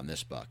took on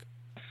this buck?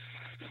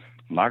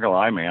 I'm not gonna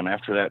lie, man.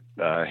 After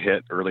that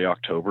hit early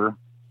October,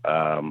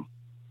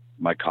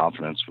 my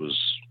confidence was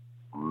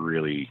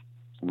really,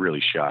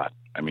 really shot.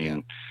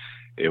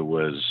 It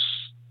was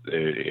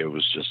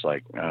just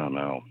like, I don't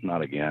know,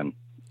 not again.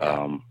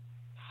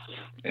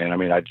 And I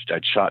mean, I'd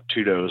shot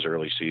 2 does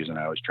early season.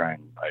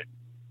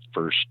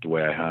 First, the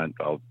way I hunt,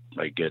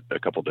 I get a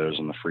couple does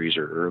in the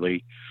freezer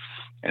early,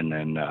 and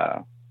then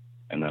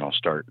I'll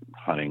start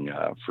hunting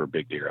for a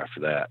big deer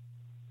after that.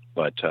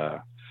 But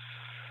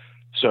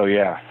so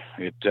yeah,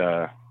 it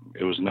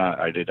was not.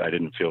 I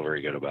didn't feel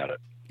very good about it.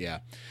 Yeah,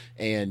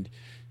 and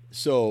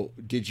so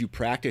did you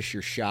practice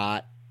your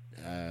shot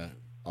a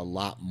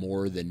lot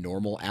more than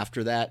normal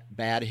after that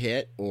bad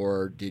hit,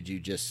 or did you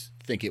just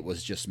think it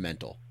was just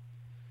mental?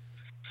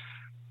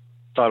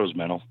 Thought it was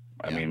mental.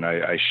 Yeah. I mean,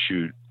 I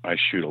shoot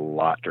a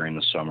lot during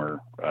the summer.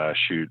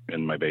 Shoot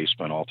in my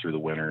basement all through the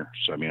winter.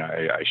 So I mean,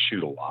 I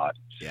shoot a lot.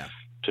 Yeah.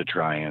 To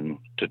try and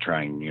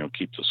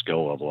keep the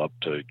skill level up,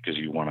 because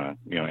you want to,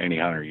 any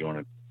hunter, you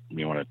want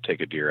to take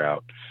a deer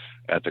out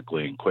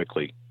ethically and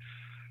quickly.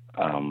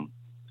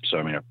 So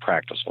I mean, I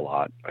practice a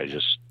lot. I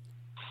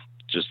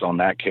just on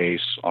that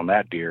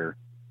deer,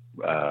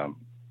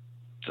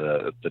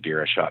 the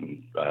deer I shot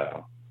in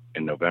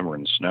November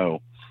in the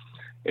snow,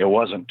 it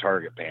wasn't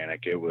target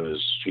panic. It was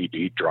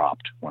he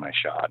dropped when I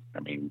shot.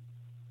 I mean,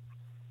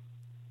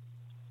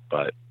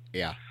 but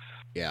yeah.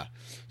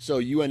 So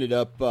you ended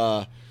up.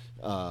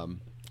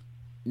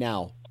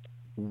 Now,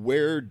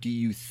 where do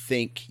you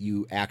think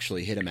you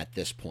actually hit him at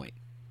this point?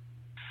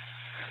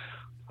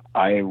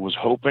 I was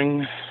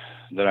hoping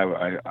that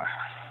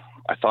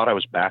I thought I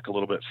was back a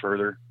little bit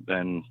further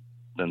than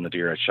the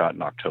deer I shot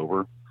in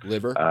October.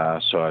 Liver?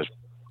 So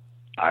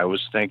I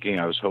was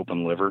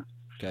hoping liver.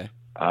 Okay.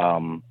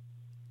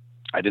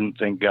 I didn't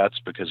think guts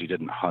because he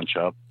didn't hunch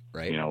up,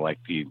 right? Like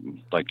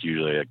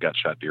usually a gut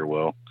shot deer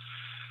will.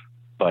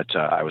 But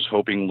I was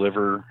hoping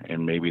liver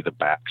and maybe the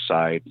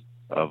backside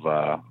of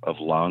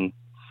lung.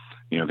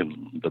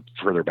 The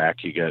further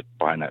back you get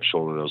behind that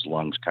shoulder, those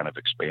lungs kind of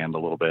expand a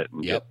little bit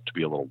and get to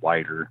be a little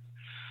wider.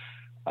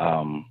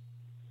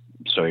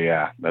 So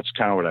yeah, that's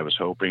kind of what I was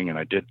hoping. And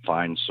I did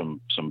find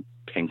some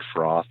pink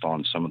froth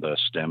on some of the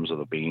stems of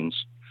the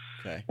beans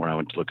when I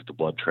went to look at the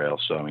blood trail.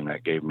 So I mean,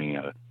 that gave me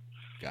a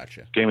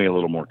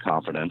little more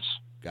confidence.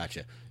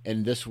 Gotcha.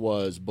 And this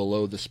was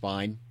below the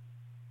spine?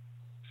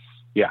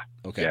 Yeah.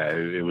 Okay. Yeah,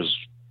 it was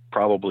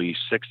probably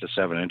 6 to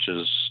 7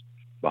 inches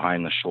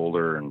behind the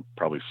shoulder and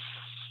probably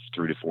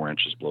 3 to 4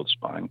 inches below the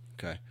spine.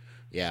 Okay.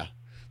 Yeah.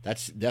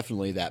 That's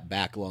definitely that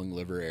back lung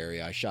liver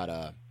area. I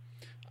shot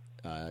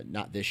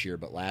not this year,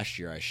 but last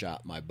year I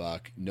shot my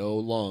buck, no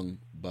lung,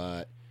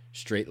 but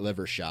straight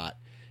liver shot.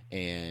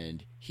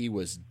 And he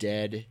was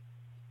dead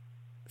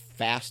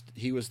fast.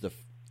 He was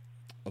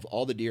of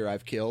all the deer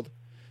I've killed,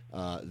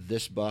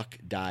 this buck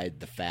died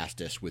the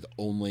fastest with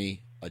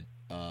only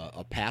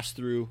a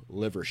pass-through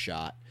liver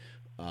shot.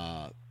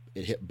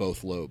 It hit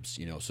both lobes,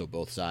 so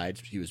both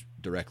sides. He was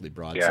directly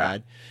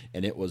broadside,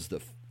 and it was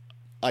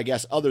I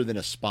guess other than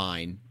a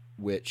spine,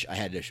 which I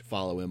had to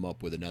follow him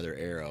up with another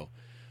arrow,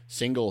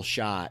 single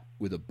shot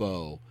with a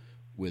bow,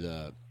 with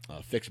a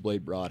fixed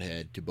blade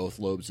broadhead to both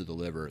lobes of the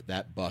liver.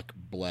 That buck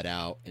bled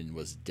out and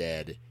was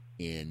dead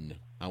in,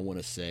 I want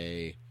to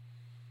say,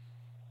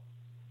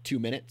 2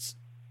 minutes.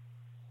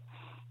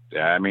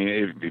 Yeah, I mean,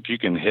 if you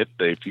can hit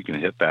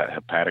that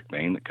hepatic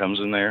vein that comes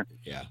in there,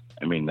 yeah,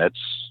 I mean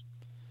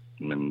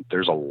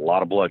there's a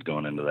lot of blood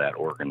going into that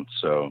organ,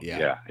 so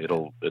yeah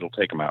it'll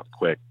take them out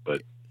quick,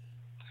 but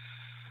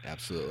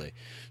absolutely.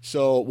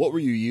 So, what were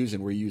you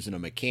using? Were you using a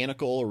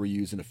mechanical or were you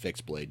using a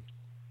fixed blade?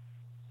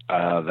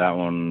 That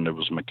one, it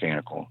was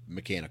mechanical.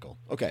 Mechanical.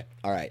 Okay,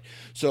 all right.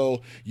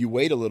 So you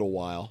wait a little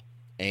while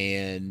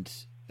and.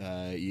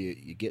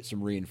 You get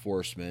some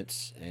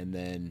reinforcements, and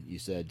then you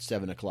said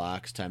 7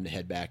 o'clock. It's time to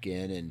head back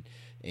in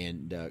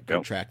and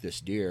go track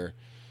this deer.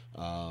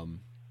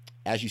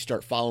 As you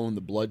start following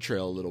the blood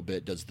trail a little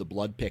bit, does the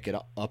blood pick it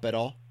up at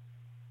all?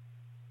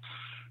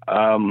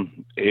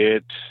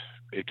 It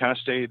kind of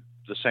stayed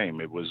the same.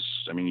 It was,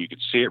 I mean, you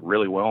could see it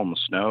really well in the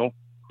snow.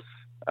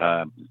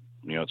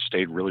 It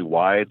stayed really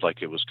wide,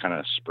 like it was kind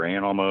of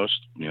spraying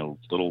almost.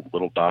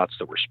 Little dots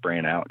that were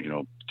spraying out.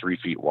 3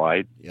 feet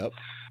wide. Yep.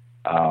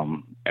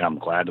 And I'm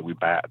glad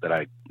that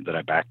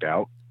I backed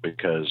out,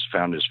 because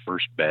found his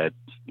first bed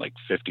like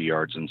 50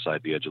 yards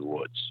inside the edge of the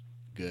woods.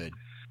 Good.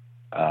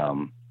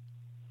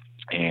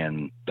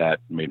 And that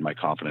made my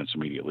confidence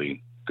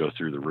immediately go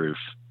through the roof.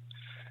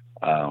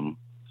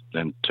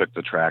 Then took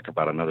the track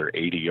about another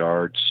 80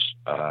 yards,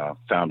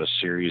 found a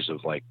series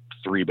of like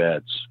 3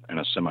 beds in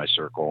a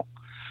semicircle,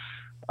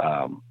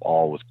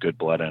 all with good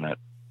blood in it.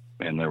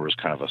 And there was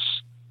kind of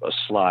a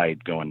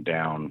slide going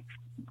down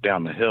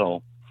the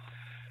hill,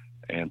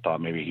 and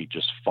thought maybe he'd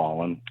just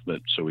fallen.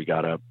 So we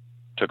got up,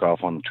 took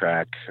off on the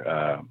track,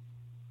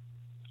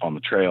 on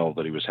the trail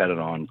that he was headed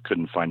on,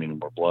 couldn't find any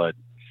more blood.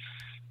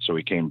 So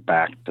we came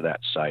back to that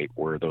site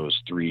where those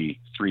three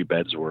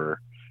beds were,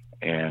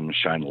 and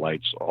shined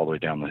lights all the way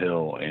down the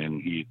hill.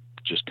 And he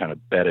just kind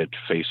of bedded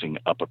facing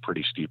up a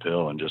pretty steep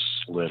hill and just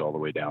slid all the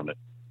way down it,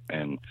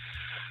 and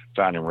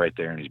found him right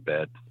there in his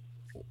bed.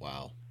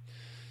 Wow.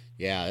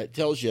 Yeah. That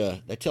tells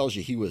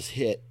you he was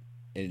hit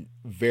and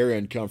very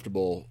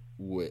uncomfortable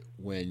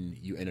when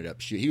you ended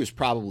up shooting. He was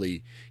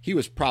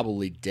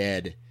probably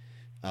dead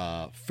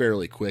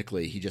fairly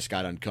quickly. He just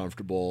got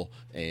uncomfortable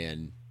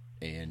and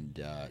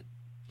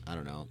I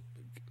don't know,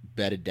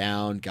 bedded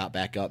down, got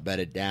back up,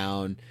 bedded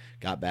down,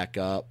 got back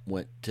up,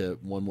 went to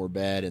one more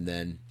bed, and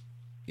then,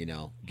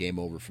 game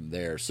over from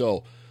there.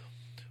 So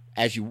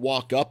as you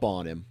walk up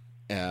on him,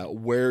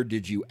 where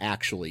did you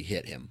actually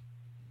hit him?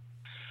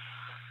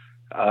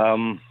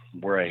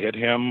 Where I hit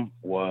him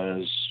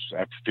was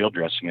after field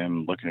dressing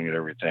him, looking at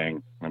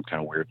everything. I'm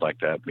kind of weird like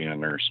that, being a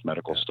nurse,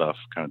 medical stuff,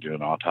 kind of doing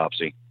an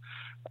autopsy.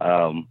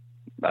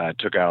 I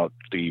took out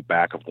the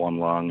back of one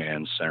lung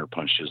and center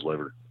punched his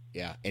liver.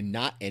 Yeah, and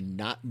not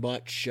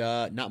much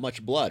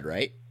blood,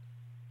 right?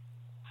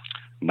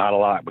 Not a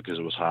lot because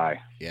it was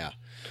high. Yeah,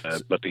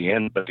 but the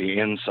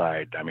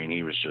inside, I mean,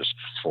 he was just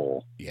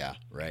full. Yeah,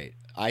 right.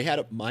 I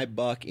had my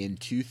buck in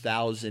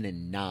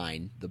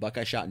 2009. The buck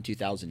I shot in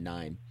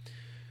 2009,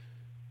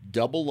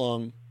 double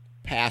lung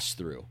pass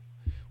through.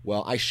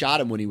 Well, I shot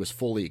him when he was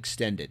fully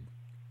extended,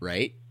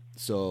 right?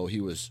 So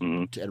he was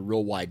at a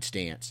real wide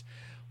stance.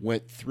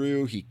 Went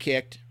through, he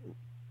kicked,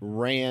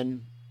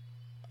 ran.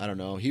 I don't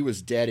know. He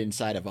was dead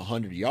inside of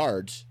 100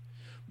 yards,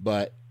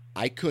 but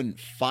I couldn't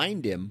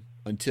find him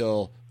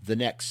until the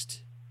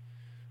next.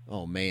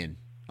 Oh man,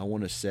 I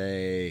want to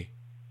say.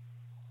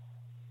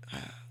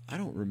 I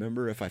don't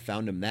remember if I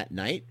found him that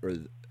night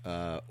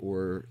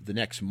or the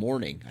next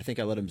morning. I think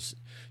I let him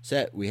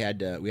set. We had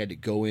to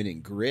go in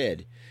and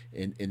grid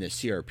in the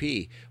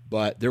CRP,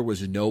 but there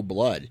was no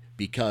blood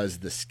because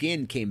the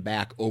skin came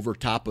back over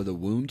top of the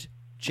wound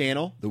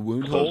channel, the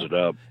wound hole, it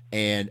up,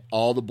 and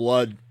all the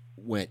blood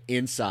went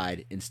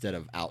inside instead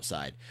of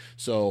outside.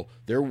 So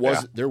there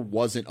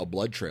wasn't a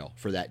blood trail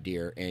for that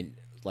deer. And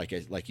like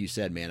you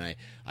said, man,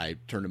 I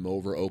turned him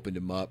over, opened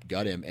him up,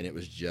 gut him, and it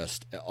was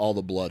just all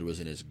the blood was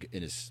in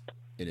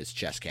his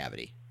chest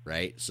cavity,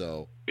 right?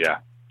 So yeah,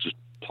 just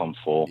plumb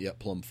full. Yeah,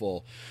 plumb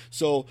full.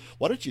 So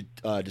why don't you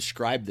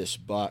describe this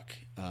buck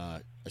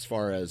as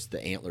far as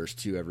the antlers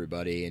to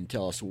everybody, and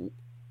tell us,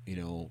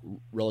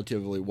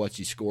 relatively what's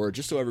he scored,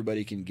 just so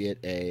everybody can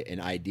get an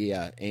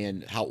idea,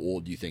 and how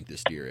old do you think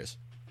this deer is?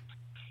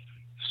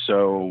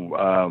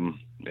 So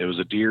it was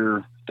a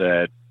deer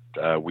that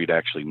we'd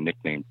actually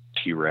nicknamed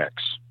T-Rex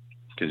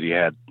because he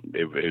had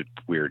it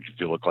weird. If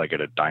you look like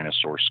at a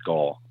dinosaur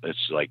skull,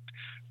 it's like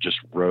just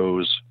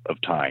rows of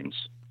tines.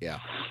 Yeah.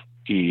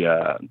 He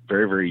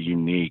very, very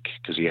unique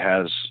because he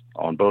has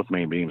on both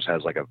main beams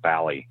has like a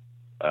valley,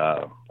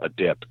 a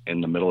dip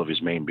in the middle of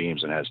his main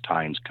beams, and has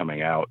tines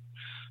coming out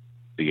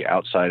the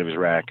outside of his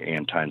rack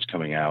and tines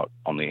coming out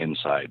on the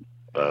inside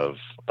of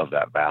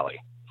that valley.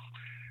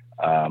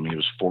 He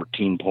was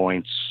 14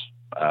 points.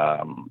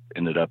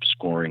 Ended up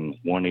scoring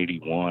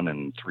 181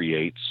 and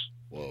 3/8.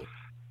 Whoa.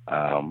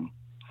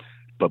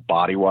 But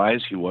body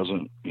wise, he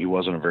wasn't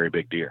a very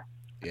big deer.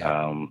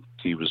 Yeah.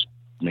 He was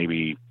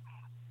maybe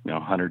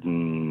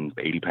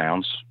 180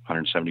 pounds,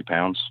 170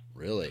 pounds.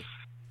 Really?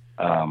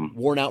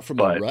 Worn out from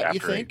the rut, you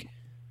think?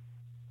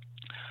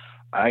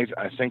 I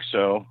think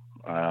so.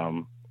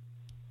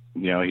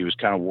 He was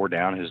kind of wore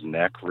down. His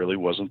neck really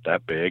wasn't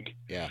that big.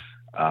 Yeah.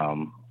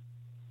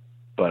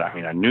 But I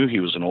mean, I knew he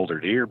was an older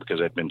deer because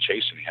I'd been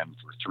chasing him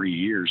for 3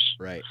 years.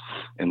 Right.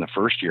 In the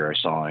first year I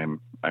saw him,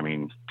 I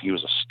mean, he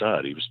was a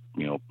stud. He was,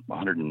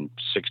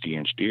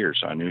 160-inch deer.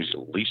 So I knew he was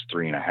at least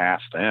 3.5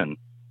 then.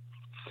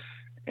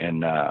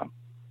 And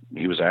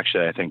he was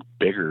actually, I think,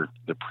 bigger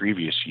the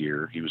previous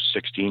year. He was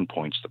 16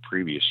 points the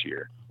previous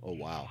year. Oh,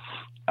 wow.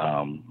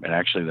 And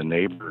actually the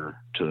neighbor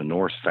to the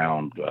north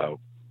found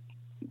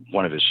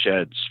one of his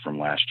sheds from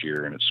last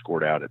year, and it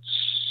scored out at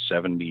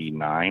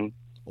 79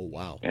 Oh,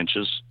 wow.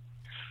 inches.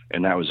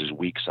 And that was his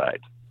weak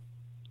side.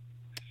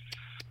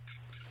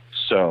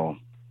 So,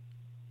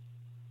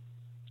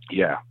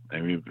 yeah,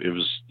 he's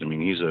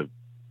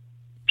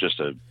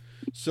just a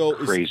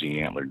crazy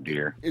antlered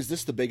deer. Is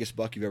this the biggest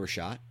buck you've ever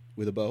shot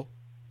with a bow?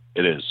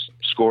 It is.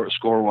 Score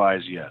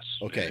wise, yes.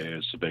 Okay.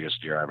 It's the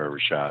biggest deer I've ever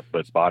shot.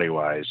 But body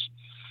wise,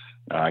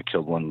 I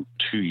killed one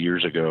 2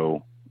 years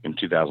ago in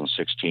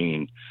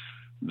 2016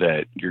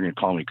 that you're going to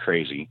call me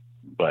crazy,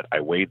 but I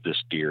weighed this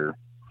deer.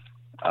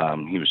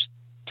 He was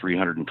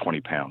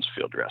 320 pounds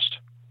field dressed.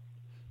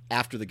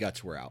 After the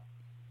guts were out.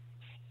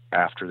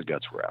 After the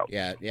guts were out.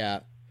 Yeah.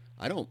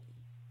 I don't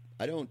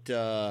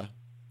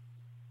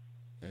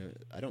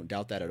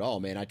doubt that at all,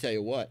 man. I tell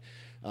you what,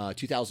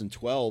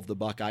 2012, the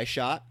buck I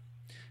shot,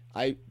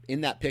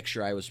 in that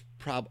picture, I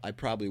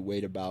probably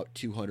weighed about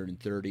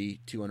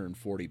 230,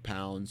 240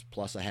 pounds.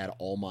 Plus I had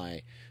all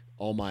my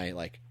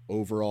like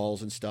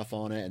overalls and stuff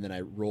on it. And then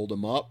I rolled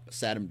him up,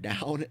 sat him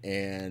down,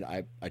 and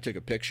I took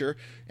a picture,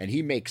 and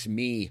he makes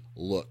me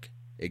look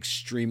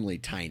extremely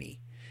tiny.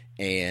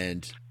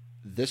 And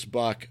this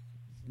buck,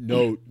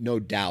 no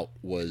doubt,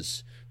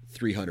 was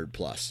 300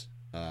 plus.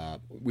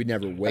 We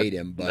never weighed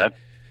him,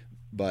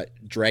 but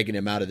dragging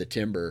him out of the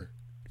timber,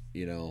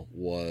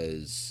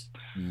 was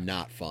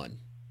not fun.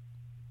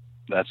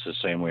 That's the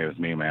same way with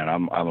me, man.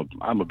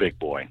 I'm a big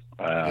boy.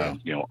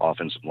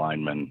 Offensive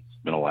lineman,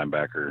 middle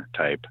linebacker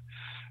type.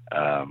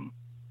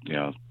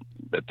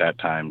 At that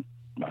time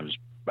I was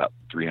about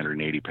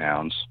 380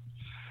 pounds.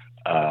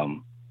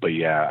 But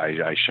yeah,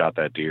 I shot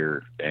that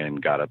deer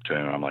and got up to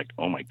him. I'm like,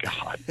 oh my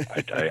God,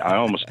 I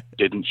almost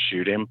didn't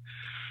shoot him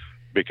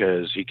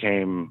because he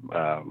came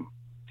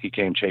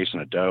chasing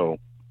a doe,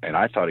 and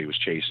I thought he was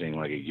chasing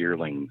like a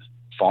yearling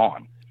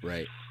fawn.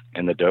 Right.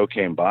 And the doe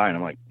came by, and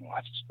I'm like, well,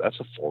 that's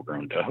a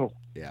full-grown doe.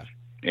 Yeah.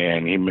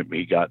 And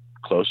he got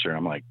closer, and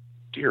I'm like,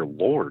 dear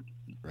Lord,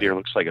 Right. deer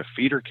looks like a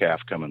feeder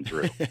calf coming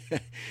through.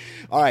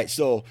 All right.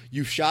 So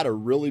you've shot a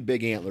really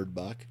big antlered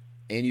buck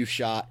and you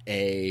shot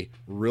a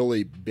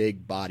really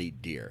big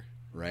bodied deer,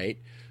 right?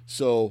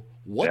 So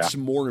what's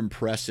more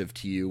impressive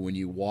to you when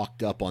you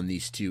walked up on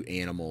these two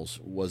animals?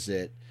 Was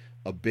it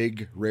a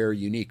big, rare,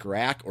 unique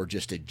rack or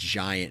just a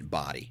giant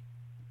body?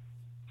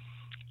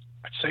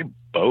 I'd say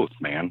both,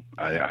 man.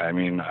 I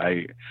mean,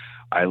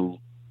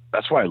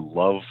 that's why I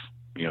love,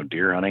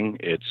 deer hunting.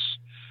 It's,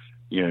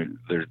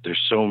 there's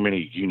so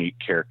many unique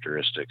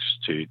characteristics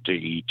to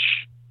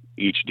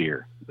each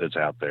deer that's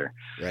out there.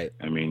 Right.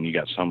 I mean, you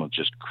got some with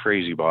just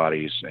crazy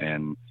bodies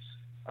and,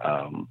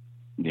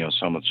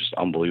 some with just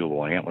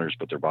unbelievable antlers,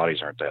 but their bodies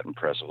aren't that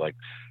impressive. Like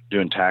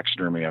doing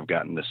taxidermy, I've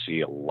gotten to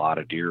see a lot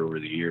of deer over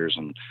the years,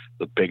 and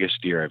the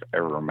biggest deer I've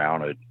ever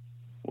mounted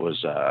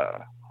was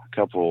a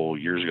couple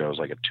years ago. It was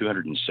like a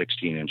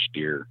 216-inch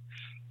deer,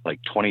 like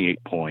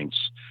 28 points,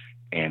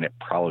 and it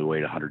probably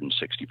weighed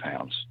 160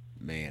 pounds.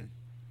 Man.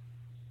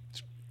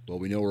 Well,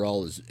 we know where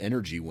all his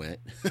energy went.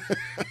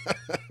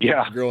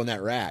 Yeah. Growing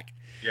that rack.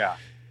 Yeah.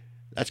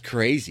 That's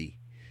crazy.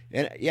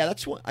 And yeah,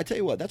 that's one, I tell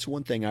you what, that's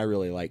one thing I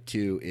really like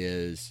too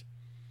is,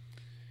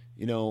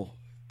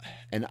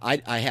 and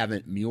I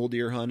haven't mule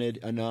deer hunted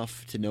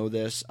enough to know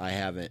this. I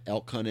haven't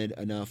elk hunted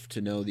enough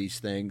to know these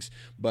things.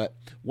 But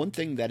one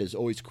thing that is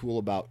always cool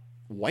about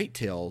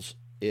whitetails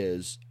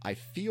is I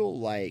feel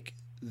like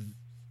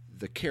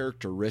the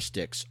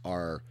characteristics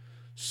are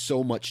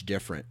so much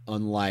different,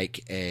 unlike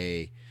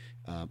an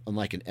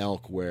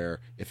elk where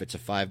if it's a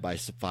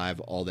 5x5,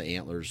 all the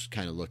antlers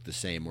kind of look the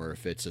same, or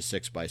if it's a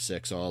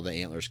 6x6, all the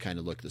antlers kind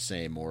of look the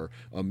same, or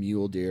a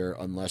mule deer,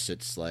 unless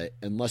it's a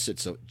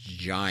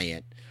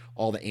giant,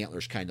 all the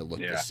antlers kind of look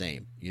the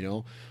same,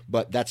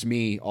 But that's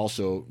me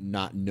also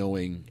not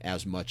knowing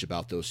as much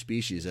about those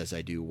species as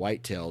I do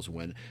whitetails,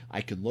 when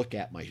I can look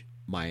at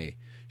my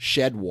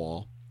shed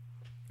wall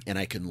and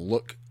I can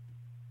look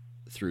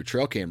through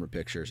trail camera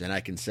pictures and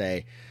I can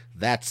say,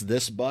 that's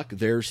this buck.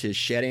 There's his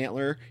shed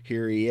antler.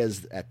 Here he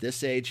is at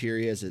this age. Here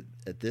he is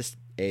at this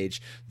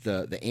age.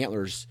 The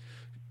antlers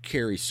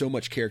carry so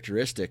much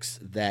characteristics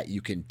that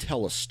you can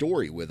tell a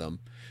story with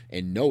them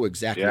and know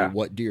exactly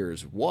what deer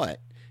is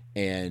what.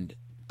 And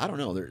I don't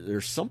know,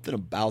 there's something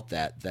about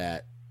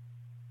that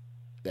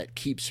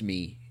keeps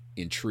me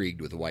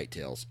intrigued with the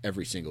whitetails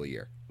every single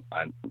year.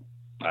 I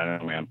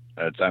don't know, man.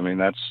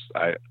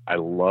 I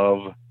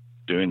love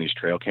doing these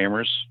trail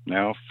cameras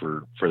now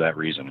for that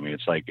reason. I mean,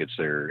 it's like it's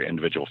their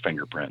individual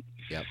fingerprint.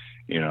 Yep.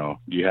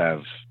 You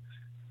have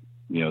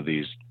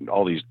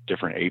all these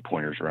different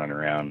 8-pointers running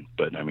around,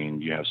 but I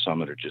mean, you have some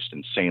that are just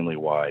insanely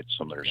wide,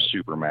 some that are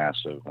super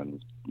massive,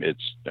 and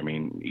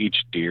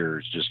each deer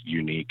is just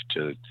unique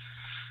to,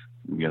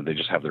 they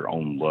just have their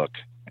own look,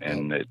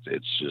 and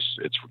it's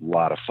a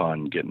lot of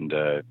fun getting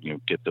to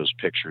get those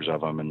pictures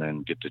of them and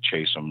then get to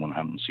chase them when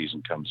hunting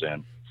season comes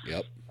in.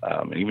 Yep.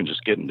 And even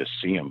just getting to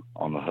see them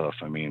on the hoof.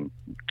 I mean,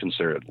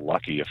 consider it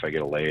lucky if I get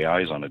to lay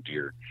eyes on a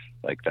deer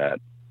like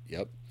that.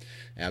 Yep.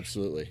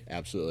 Absolutely.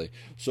 Absolutely.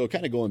 So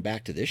kind of going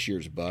back to this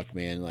year's buck,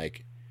 man,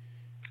 like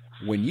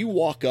when you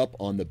walk up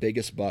on the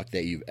biggest buck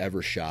that you've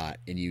ever shot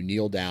and you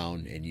kneel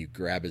down and you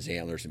grab his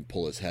antlers and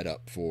pull his head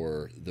up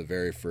for the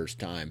very first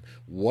time,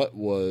 what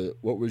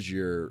was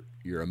your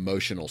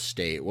emotional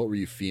state? What were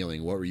you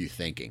feeling? What were you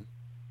thinking?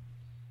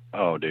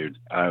 Oh, dude,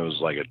 I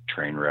was like a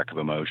train wreck of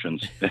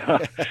emotions.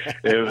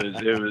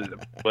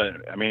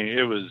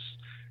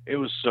 It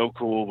was so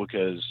cool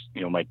because,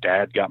 my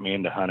dad got me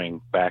into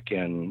hunting back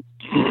in,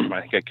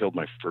 I think I killed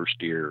my first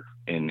deer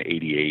in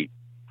 88.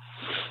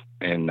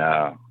 And,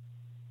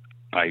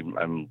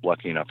 I'm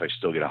lucky enough, I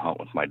still get to hunt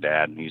with my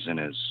dad, and he's in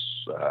his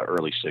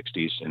early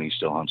 60s and he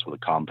still hunts with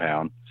a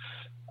compound.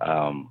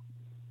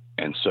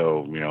 And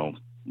so,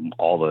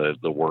 all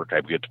the work I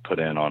get to put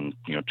in on,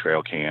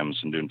 trail cams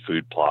and doing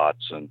food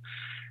plots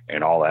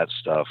and all that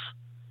stuff,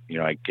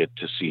 I get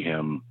to see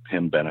him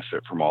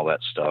benefit from all that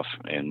stuff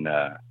and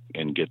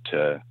get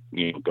to,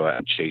 go out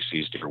and chase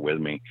these deer with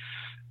me.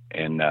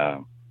 And,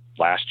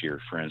 last year,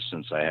 for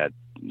instance, I had,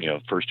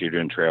 first year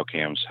doing trail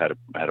cams, had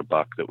a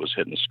buck that was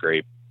hitting the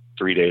scrape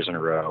 3 days in a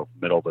row,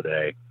 middle of the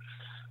day.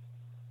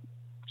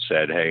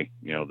 Said, hey,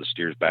 the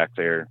steer's back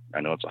there.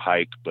 I know it's a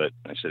hike, but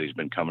I said, he's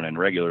been coming in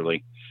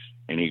regularly.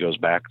 And he goes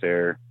back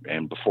there,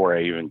 and before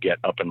I even get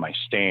up in my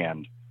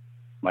stand,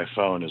 my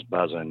phone is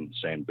buzzing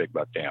saying big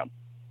buck down.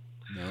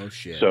 No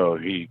shit. So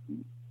he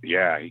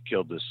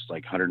killed this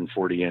like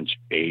 140-inch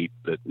 8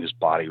 that his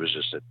body was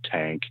just a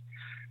tank,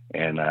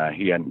 and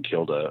he hadn't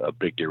killed a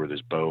big deer with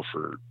his bow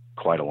for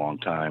quite a long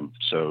time.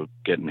 So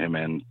getting him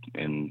in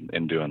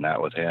and doing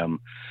that with him,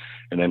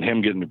 and then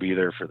him getting to be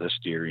there for this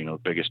deer, the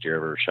biggest deer I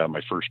ever shot,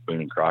 my first Boone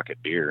and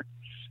Crockett deer.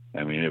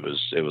 I mean, it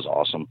was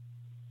awesome.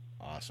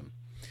 Awesome.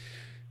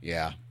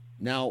 Yeah.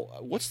 Now,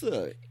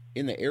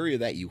 in the area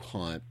that you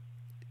hunt,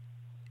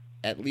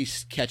 at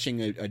least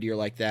catching a deer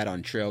like that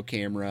on trail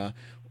camera,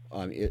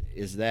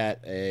 is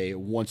that a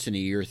once in a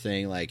year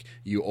thing? Like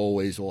you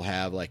always will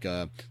have like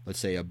let's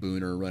say a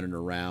booner running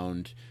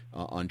around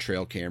on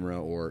trail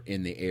camera or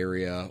in the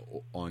area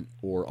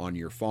on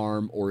your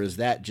farm, or is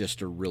that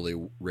just a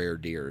really rare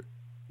deer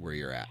where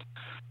you're at?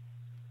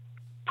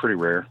 Pretty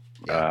rare.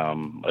 Yeah.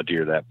 A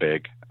deer that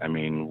big. I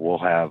mean, we'll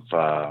have,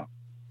 a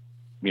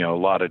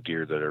lot of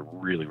deer that are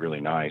really,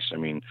 really nice. I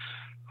mean,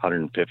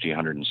 150,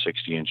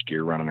 160 inch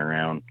deer running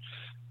around,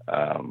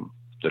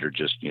 that are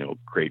just,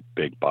 great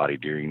big body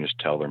deer. You can just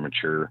tell they're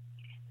mature.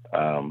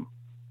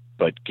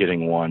 But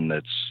getting one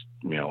that's,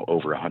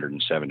 over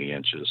 170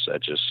 inches,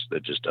 that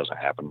just doesn't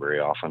happen very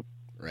often.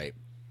 Right.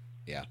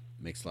 Yeah.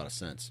 Makes a lot of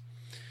sense.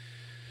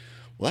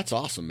 Well, that's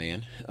awesome,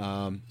 man.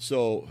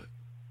 So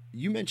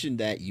you mentioned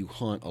that you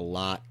hunt a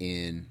lot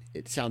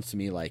it sounds to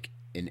me like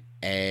an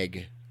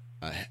ag,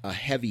 a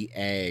heavy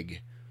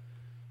ag,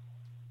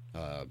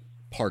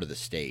 part of the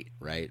state,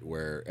 right?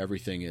 Where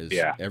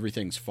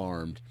everything's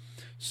farmed.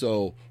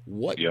 So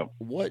what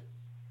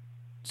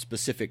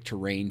specific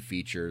terrain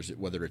features,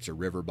 whether it's a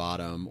river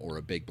bottom or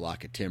a big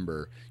block of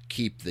timber,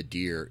 keep the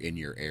deer in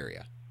your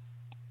area?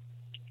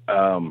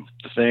 The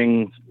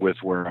thing with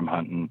where I'm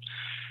hunting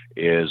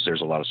is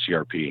there's a lot of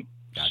CRP.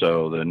 Gotcha.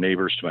 So the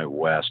neighbors to my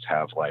west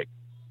have like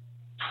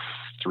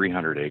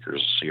 300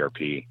 acres of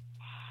CRP.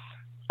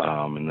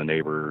 And the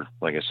neighbor,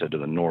 like I said, to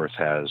the north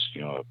has,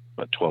 a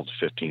 12 to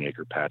 15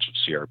 acre patch of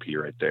CRP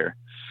right there.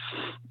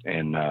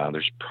 And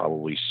there's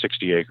probably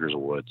 60 acres of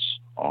woods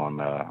on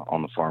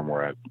the farm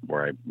where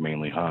I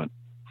mainly hunt.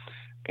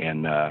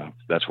 And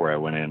that's where I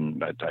went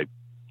in. I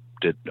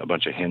did a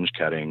bunch of hinge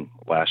cutting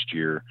last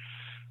year,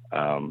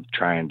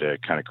 trying to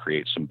kind of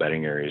create some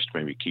bedding areas to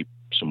maybe keep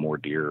some more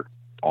deer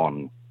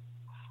on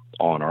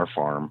our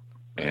farm.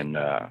 And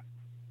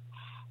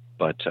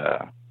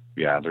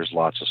there's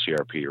lots of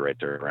CRP right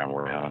there around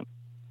where I hunt.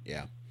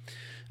 Yeah.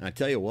 And I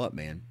tell you what,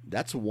 man,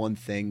 that's one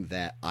thing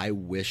that I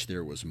wish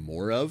there was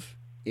more of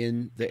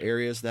in the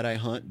areas that I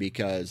hunt,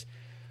 because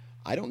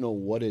I don't know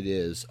what it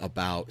is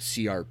about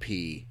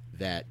CRP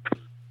that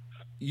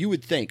you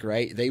would think,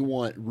 right? They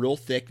want real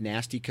thick,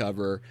 nasty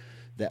cover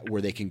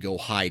where they can go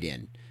hide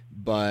in.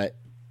 But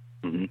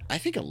I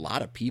think a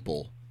lot of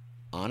people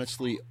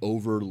honestly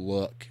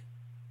overlook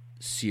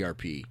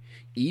CRP,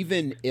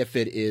 even if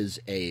it is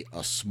a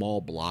small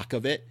block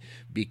of it,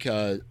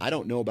 because I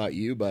don't know about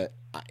you, but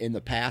in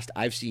the past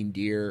I've seen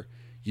deer,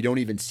 you don't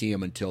even see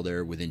them until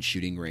they're within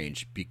shooting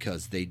range,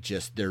 because their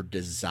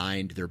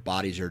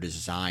bodies are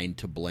designed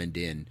to blend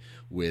in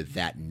with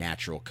that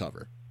natural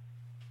cover.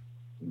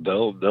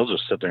 They'll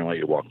just sit there and let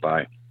you walk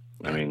by.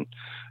 Yeah. I mean,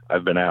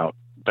 I've been out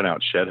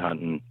shed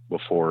hunting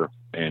before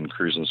and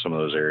cruising some of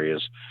those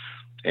areas,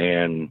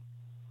 and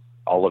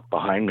I'll look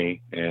behind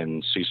me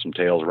and see some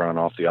tails running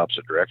off the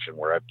opposite direction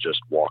where I've just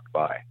walked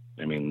by.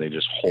 I mean, they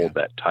just hold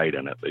that tight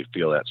in it. They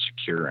feel that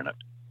secure in it.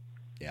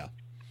 Yeah.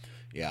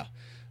 Yeah.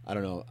 I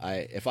don't know.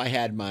 If I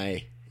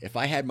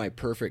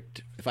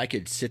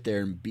could sit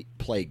there and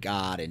play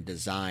God and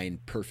design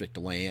perfect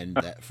land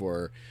that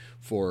for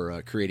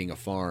creating a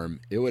farm,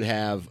 it would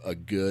have a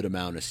good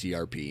amount of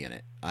CRP in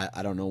it.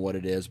 I don't know what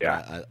it is,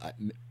 but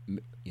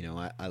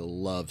I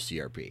love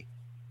CRP.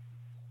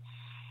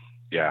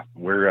 Yeah.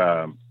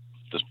 We're,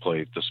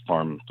 this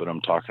farm that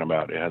I'm talking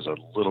about, it has a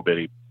little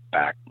bitty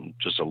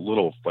just a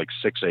little like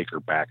 6 acre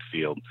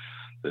backfield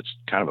that's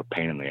kind of a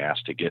pain in the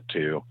ass to get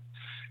to.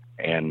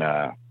 And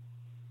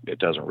it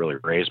doesn't really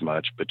raise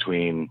much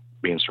between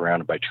being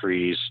surrounded by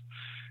trees.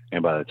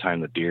 And by the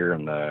time the deer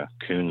and the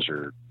coons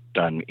are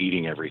done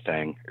eating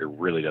everything, it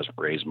really doesn't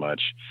raise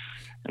much.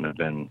 And I've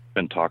been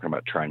talking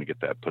about trying to get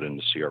that put in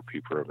the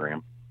CRP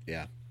program.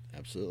 Yeah,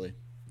 absolutely.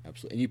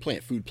 Absolutely. And you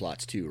plant food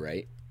plots too,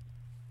 right?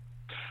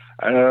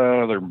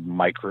 They're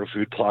micro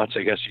food plots,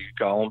 I guess you could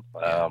call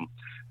them.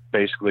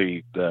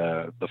 Basically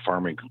the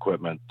farming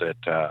equipment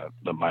that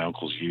my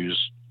uncles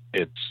use,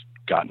 it's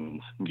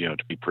gotten, to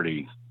be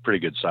pretty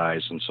good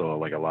size. And so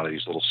like a lot of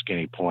these little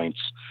skinny points,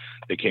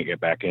 they can't get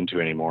back into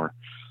anymore.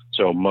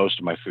 So most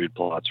of my food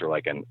plots are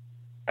like an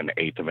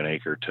eighth of an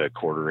acre to a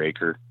quarter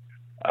acre.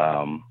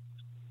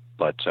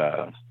 But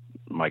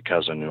my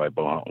cousin, who I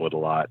bow hunt with a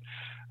lot,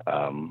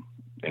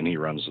 and he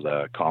runs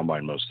the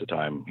combine most of the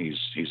time,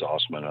 he's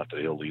awesome enough that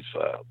he'll leave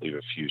a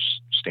few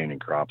standing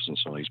crops in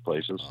some of these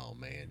places. Oh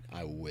man,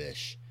 I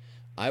wish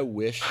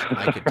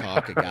I could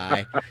talk a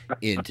guy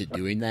into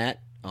doing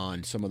that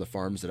on some of the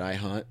farms that I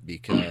hunt,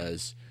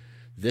 because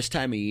this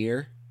time of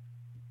year,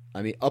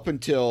 I mean, up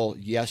until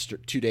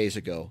 2 days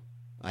ago,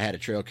 I had a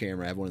trail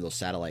camera. I have one of those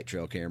satellite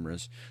trail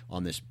cameras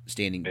on this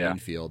standing bean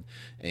field,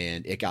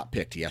 and it got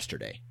picked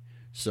yesterday.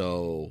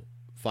 So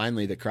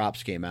finally the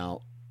crops came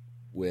out,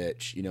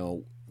 which,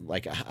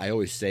 like I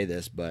always say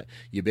this, but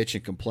you bitch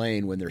and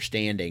complain when they're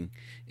standing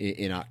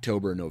in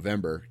October and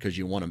November because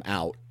you want them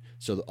out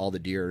so that all the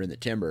deer are in the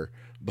timber.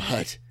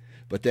 But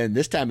then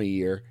this time of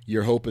year,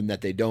 you're hoping that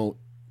they don't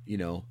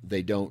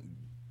they don't,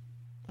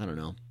 I don't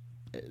know,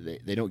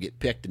 they don't get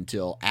picked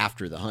until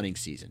after the hunting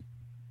season.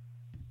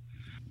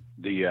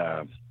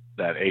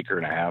 That acre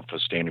and a half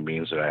of standing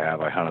beans that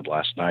I hunted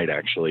last night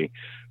actually,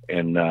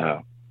 and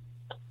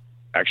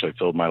actually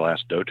filled my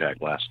last doe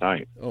tag last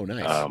night. Oh,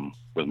 nice.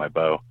 With my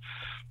bow.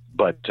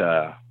 But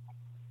I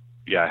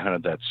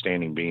hunted that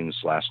standing beans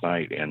last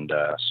night and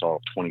saw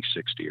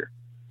 26 deer.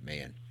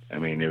 Man, I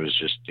mean, it was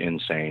just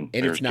insane.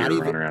 And There's it's not deer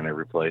even running around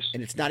every place.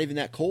 And it's not even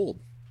that cold.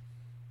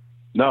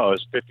 No, it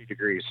was 50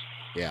 degrees.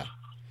 Yeah.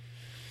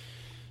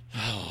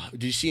 Oh,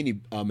 did you see any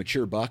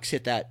mature bucks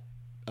hit that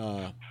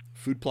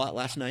food plot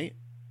last night,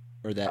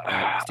 or that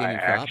standing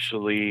crops?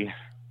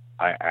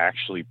 I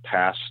actually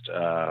passed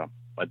a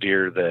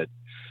deer that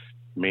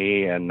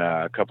me and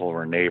a couple of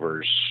our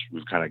neighbors,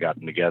 we've kind of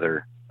gotten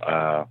together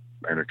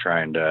and are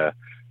trying to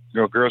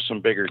grow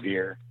some bigger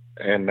deer.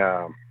 And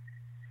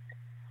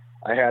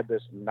I had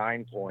this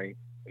 9-point.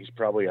 He's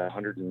probably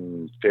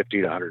 150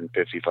 to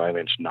 155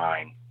 inch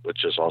 9 with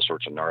just all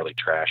sorts of gnarly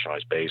trash on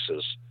his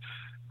bases.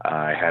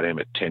 I had him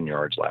at 10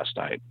 yards last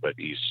night, but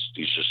he's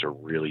just a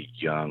really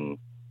young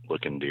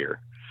looking deer.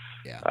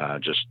 Yeah.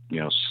 Just,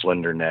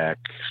 slender neck,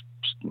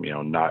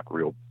 not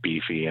real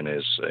beefy in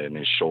his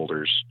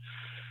shoulders.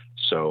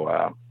 So,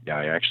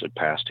 I actually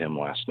passed him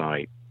last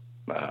night,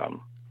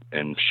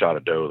 and shot a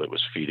doe that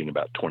was feeding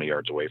about 20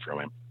 yards away from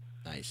him.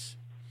 Nice.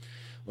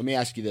 Let me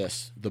ask you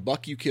this. The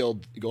buck you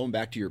killed, going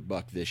back to your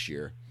buck this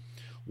year,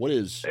 what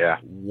is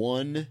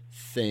one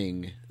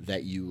thing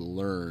that you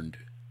learned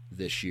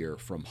this year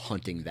from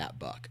hunting that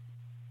buck?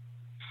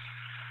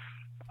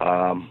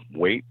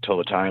 Wait till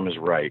the time is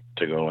right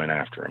to go in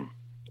after him.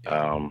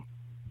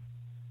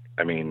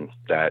 I mean,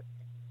 that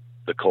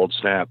the cold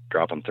snap,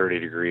 dropping 30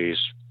 degrees,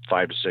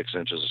 5 to 6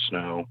 inches of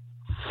snow.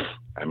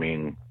 I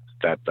mean,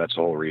 that's the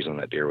whole reason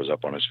that deer was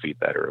up on his feet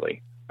that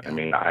early. I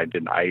mean,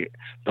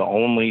 the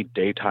only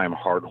daytime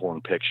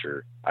hardhorn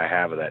picture I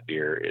have of that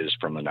deer is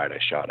from the night I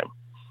shot him.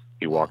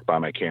 He walked by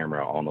my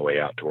camera on the way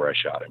out to where I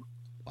shot him.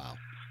 Wow.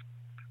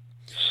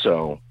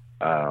 So,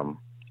 I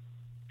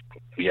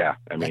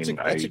mean,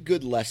 that's a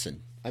good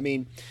lesson. I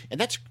mean, and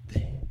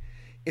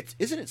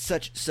isn't it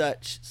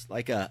such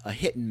like a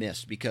hit and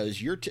miss,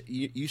 because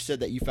you said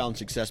that you found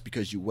success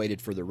because you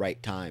waited for the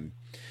right time.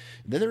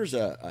 And then there's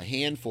a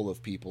handful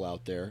of people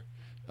out there,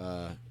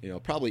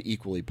 probably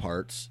equally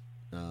parts,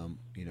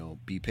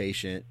 be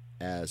patient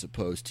as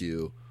opposed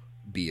to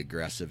be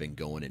aggressive and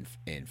go in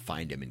and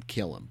find him and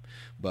kill him.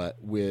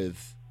 But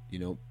with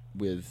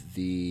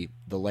the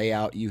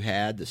layout you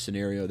had, the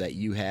scenario that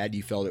you had,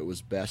 you felt it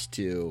was best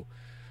to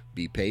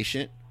be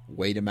patient,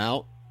 wait him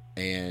out,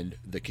 and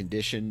the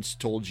conditions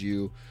told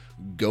you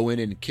go in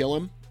and kill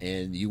him,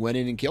 and you went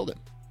in and killed him.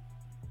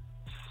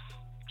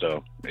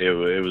 So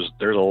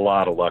there's a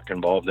lot of luck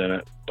involved in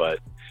it, but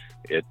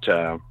it,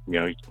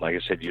 like I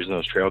said, using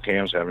those trail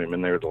cams, having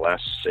been there the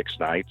last 6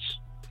 nights,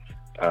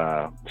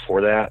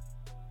 before that,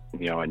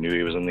 I knew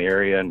he was in the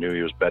area, knew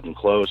he was bedding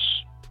close,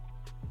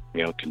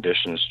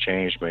 conditions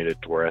changed, made it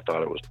to where I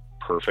thought it was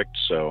perfect.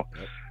 So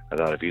I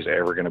thought if he's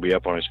ever going to be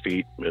up on his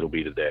feet, it'll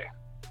be today.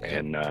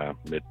 And,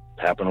 it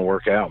happened to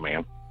work out,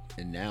 man.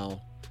 And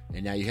now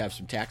you have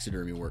some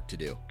taxidermy work to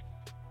do.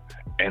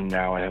 And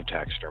now I have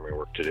taxidermy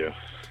work to do.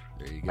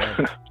 There you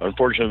go.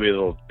 Unfortunately,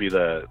 it'll be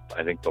the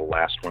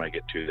last one I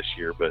get to this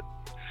year, but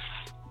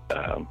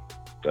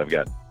I've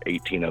got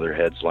 18 other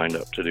heads lined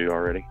up to do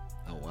already.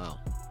 Oh, wow.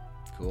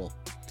 Cool.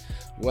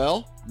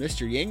 Well,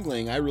 Mr.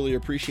 Yuengling, I really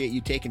appreciate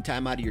you taking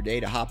time out of your day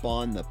to hop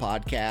on the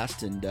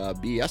podcast and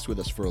BS with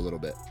us for a little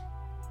bit.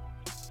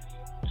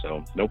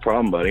 So no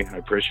problem, buddy. I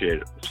appreciate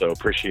it. So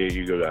appreciate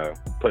you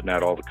putting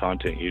out all the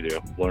content you do.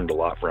 Learned a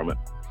lot from it.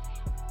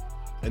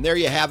 And there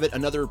you have it.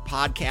 Another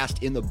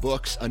podcast in the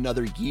books,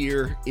 another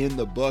year in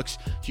the books.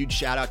 Huge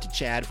shout out to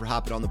Chad for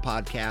hopping on the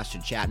podcast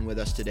and chatting with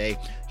us today.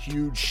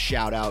 Huge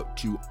shout out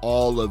to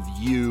all of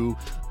you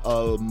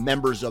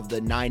members of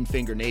the Nine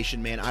Finger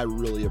Nation, man. I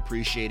really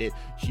appreciate it.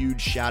 Huge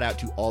shout out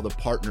to all the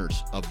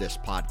partners of this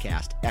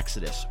podcast: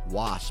 Exodus,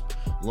 Wasp,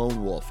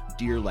 Lone Wolf,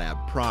 Deer Lab,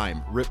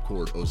 Prime,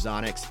 Ripcord,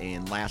 Ozonics,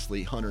 and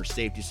lastly, Hunter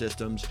Safety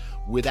Systems.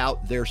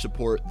 Without their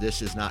support,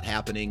 this is not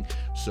happening.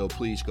 So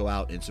please go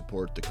out and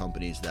support the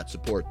companies that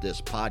support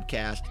this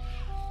podcast.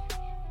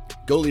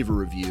 Go leave a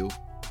review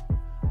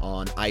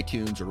on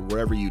iTunes or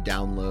wherever you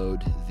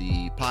download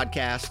the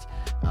podcast.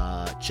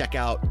 Check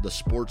out the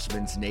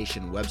Sportsman's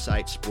Nation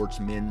website,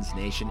 Sportsman's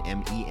Nation,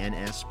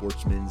 MENS,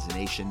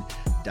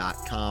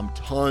 sportsmansnation.com.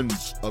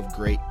 Tons of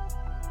great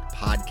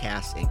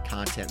podcasts and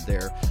content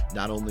there,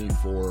 not only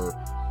for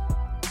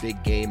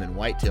big game and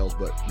whitetails,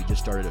 but we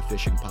just started a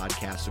fishing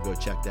podcast, so go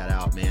check that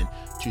out, man.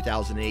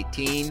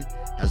 2018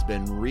 has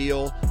been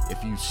real.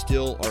 If you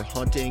still are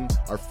hunting,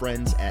 our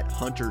friends at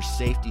Hunter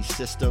Safety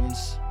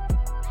Systems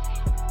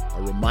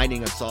are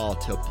reminding us all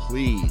to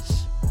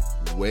please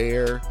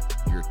wear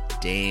your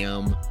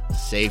damn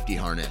safety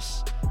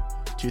harness.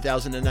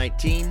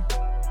 2019,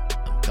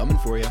 I'm coming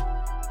for you.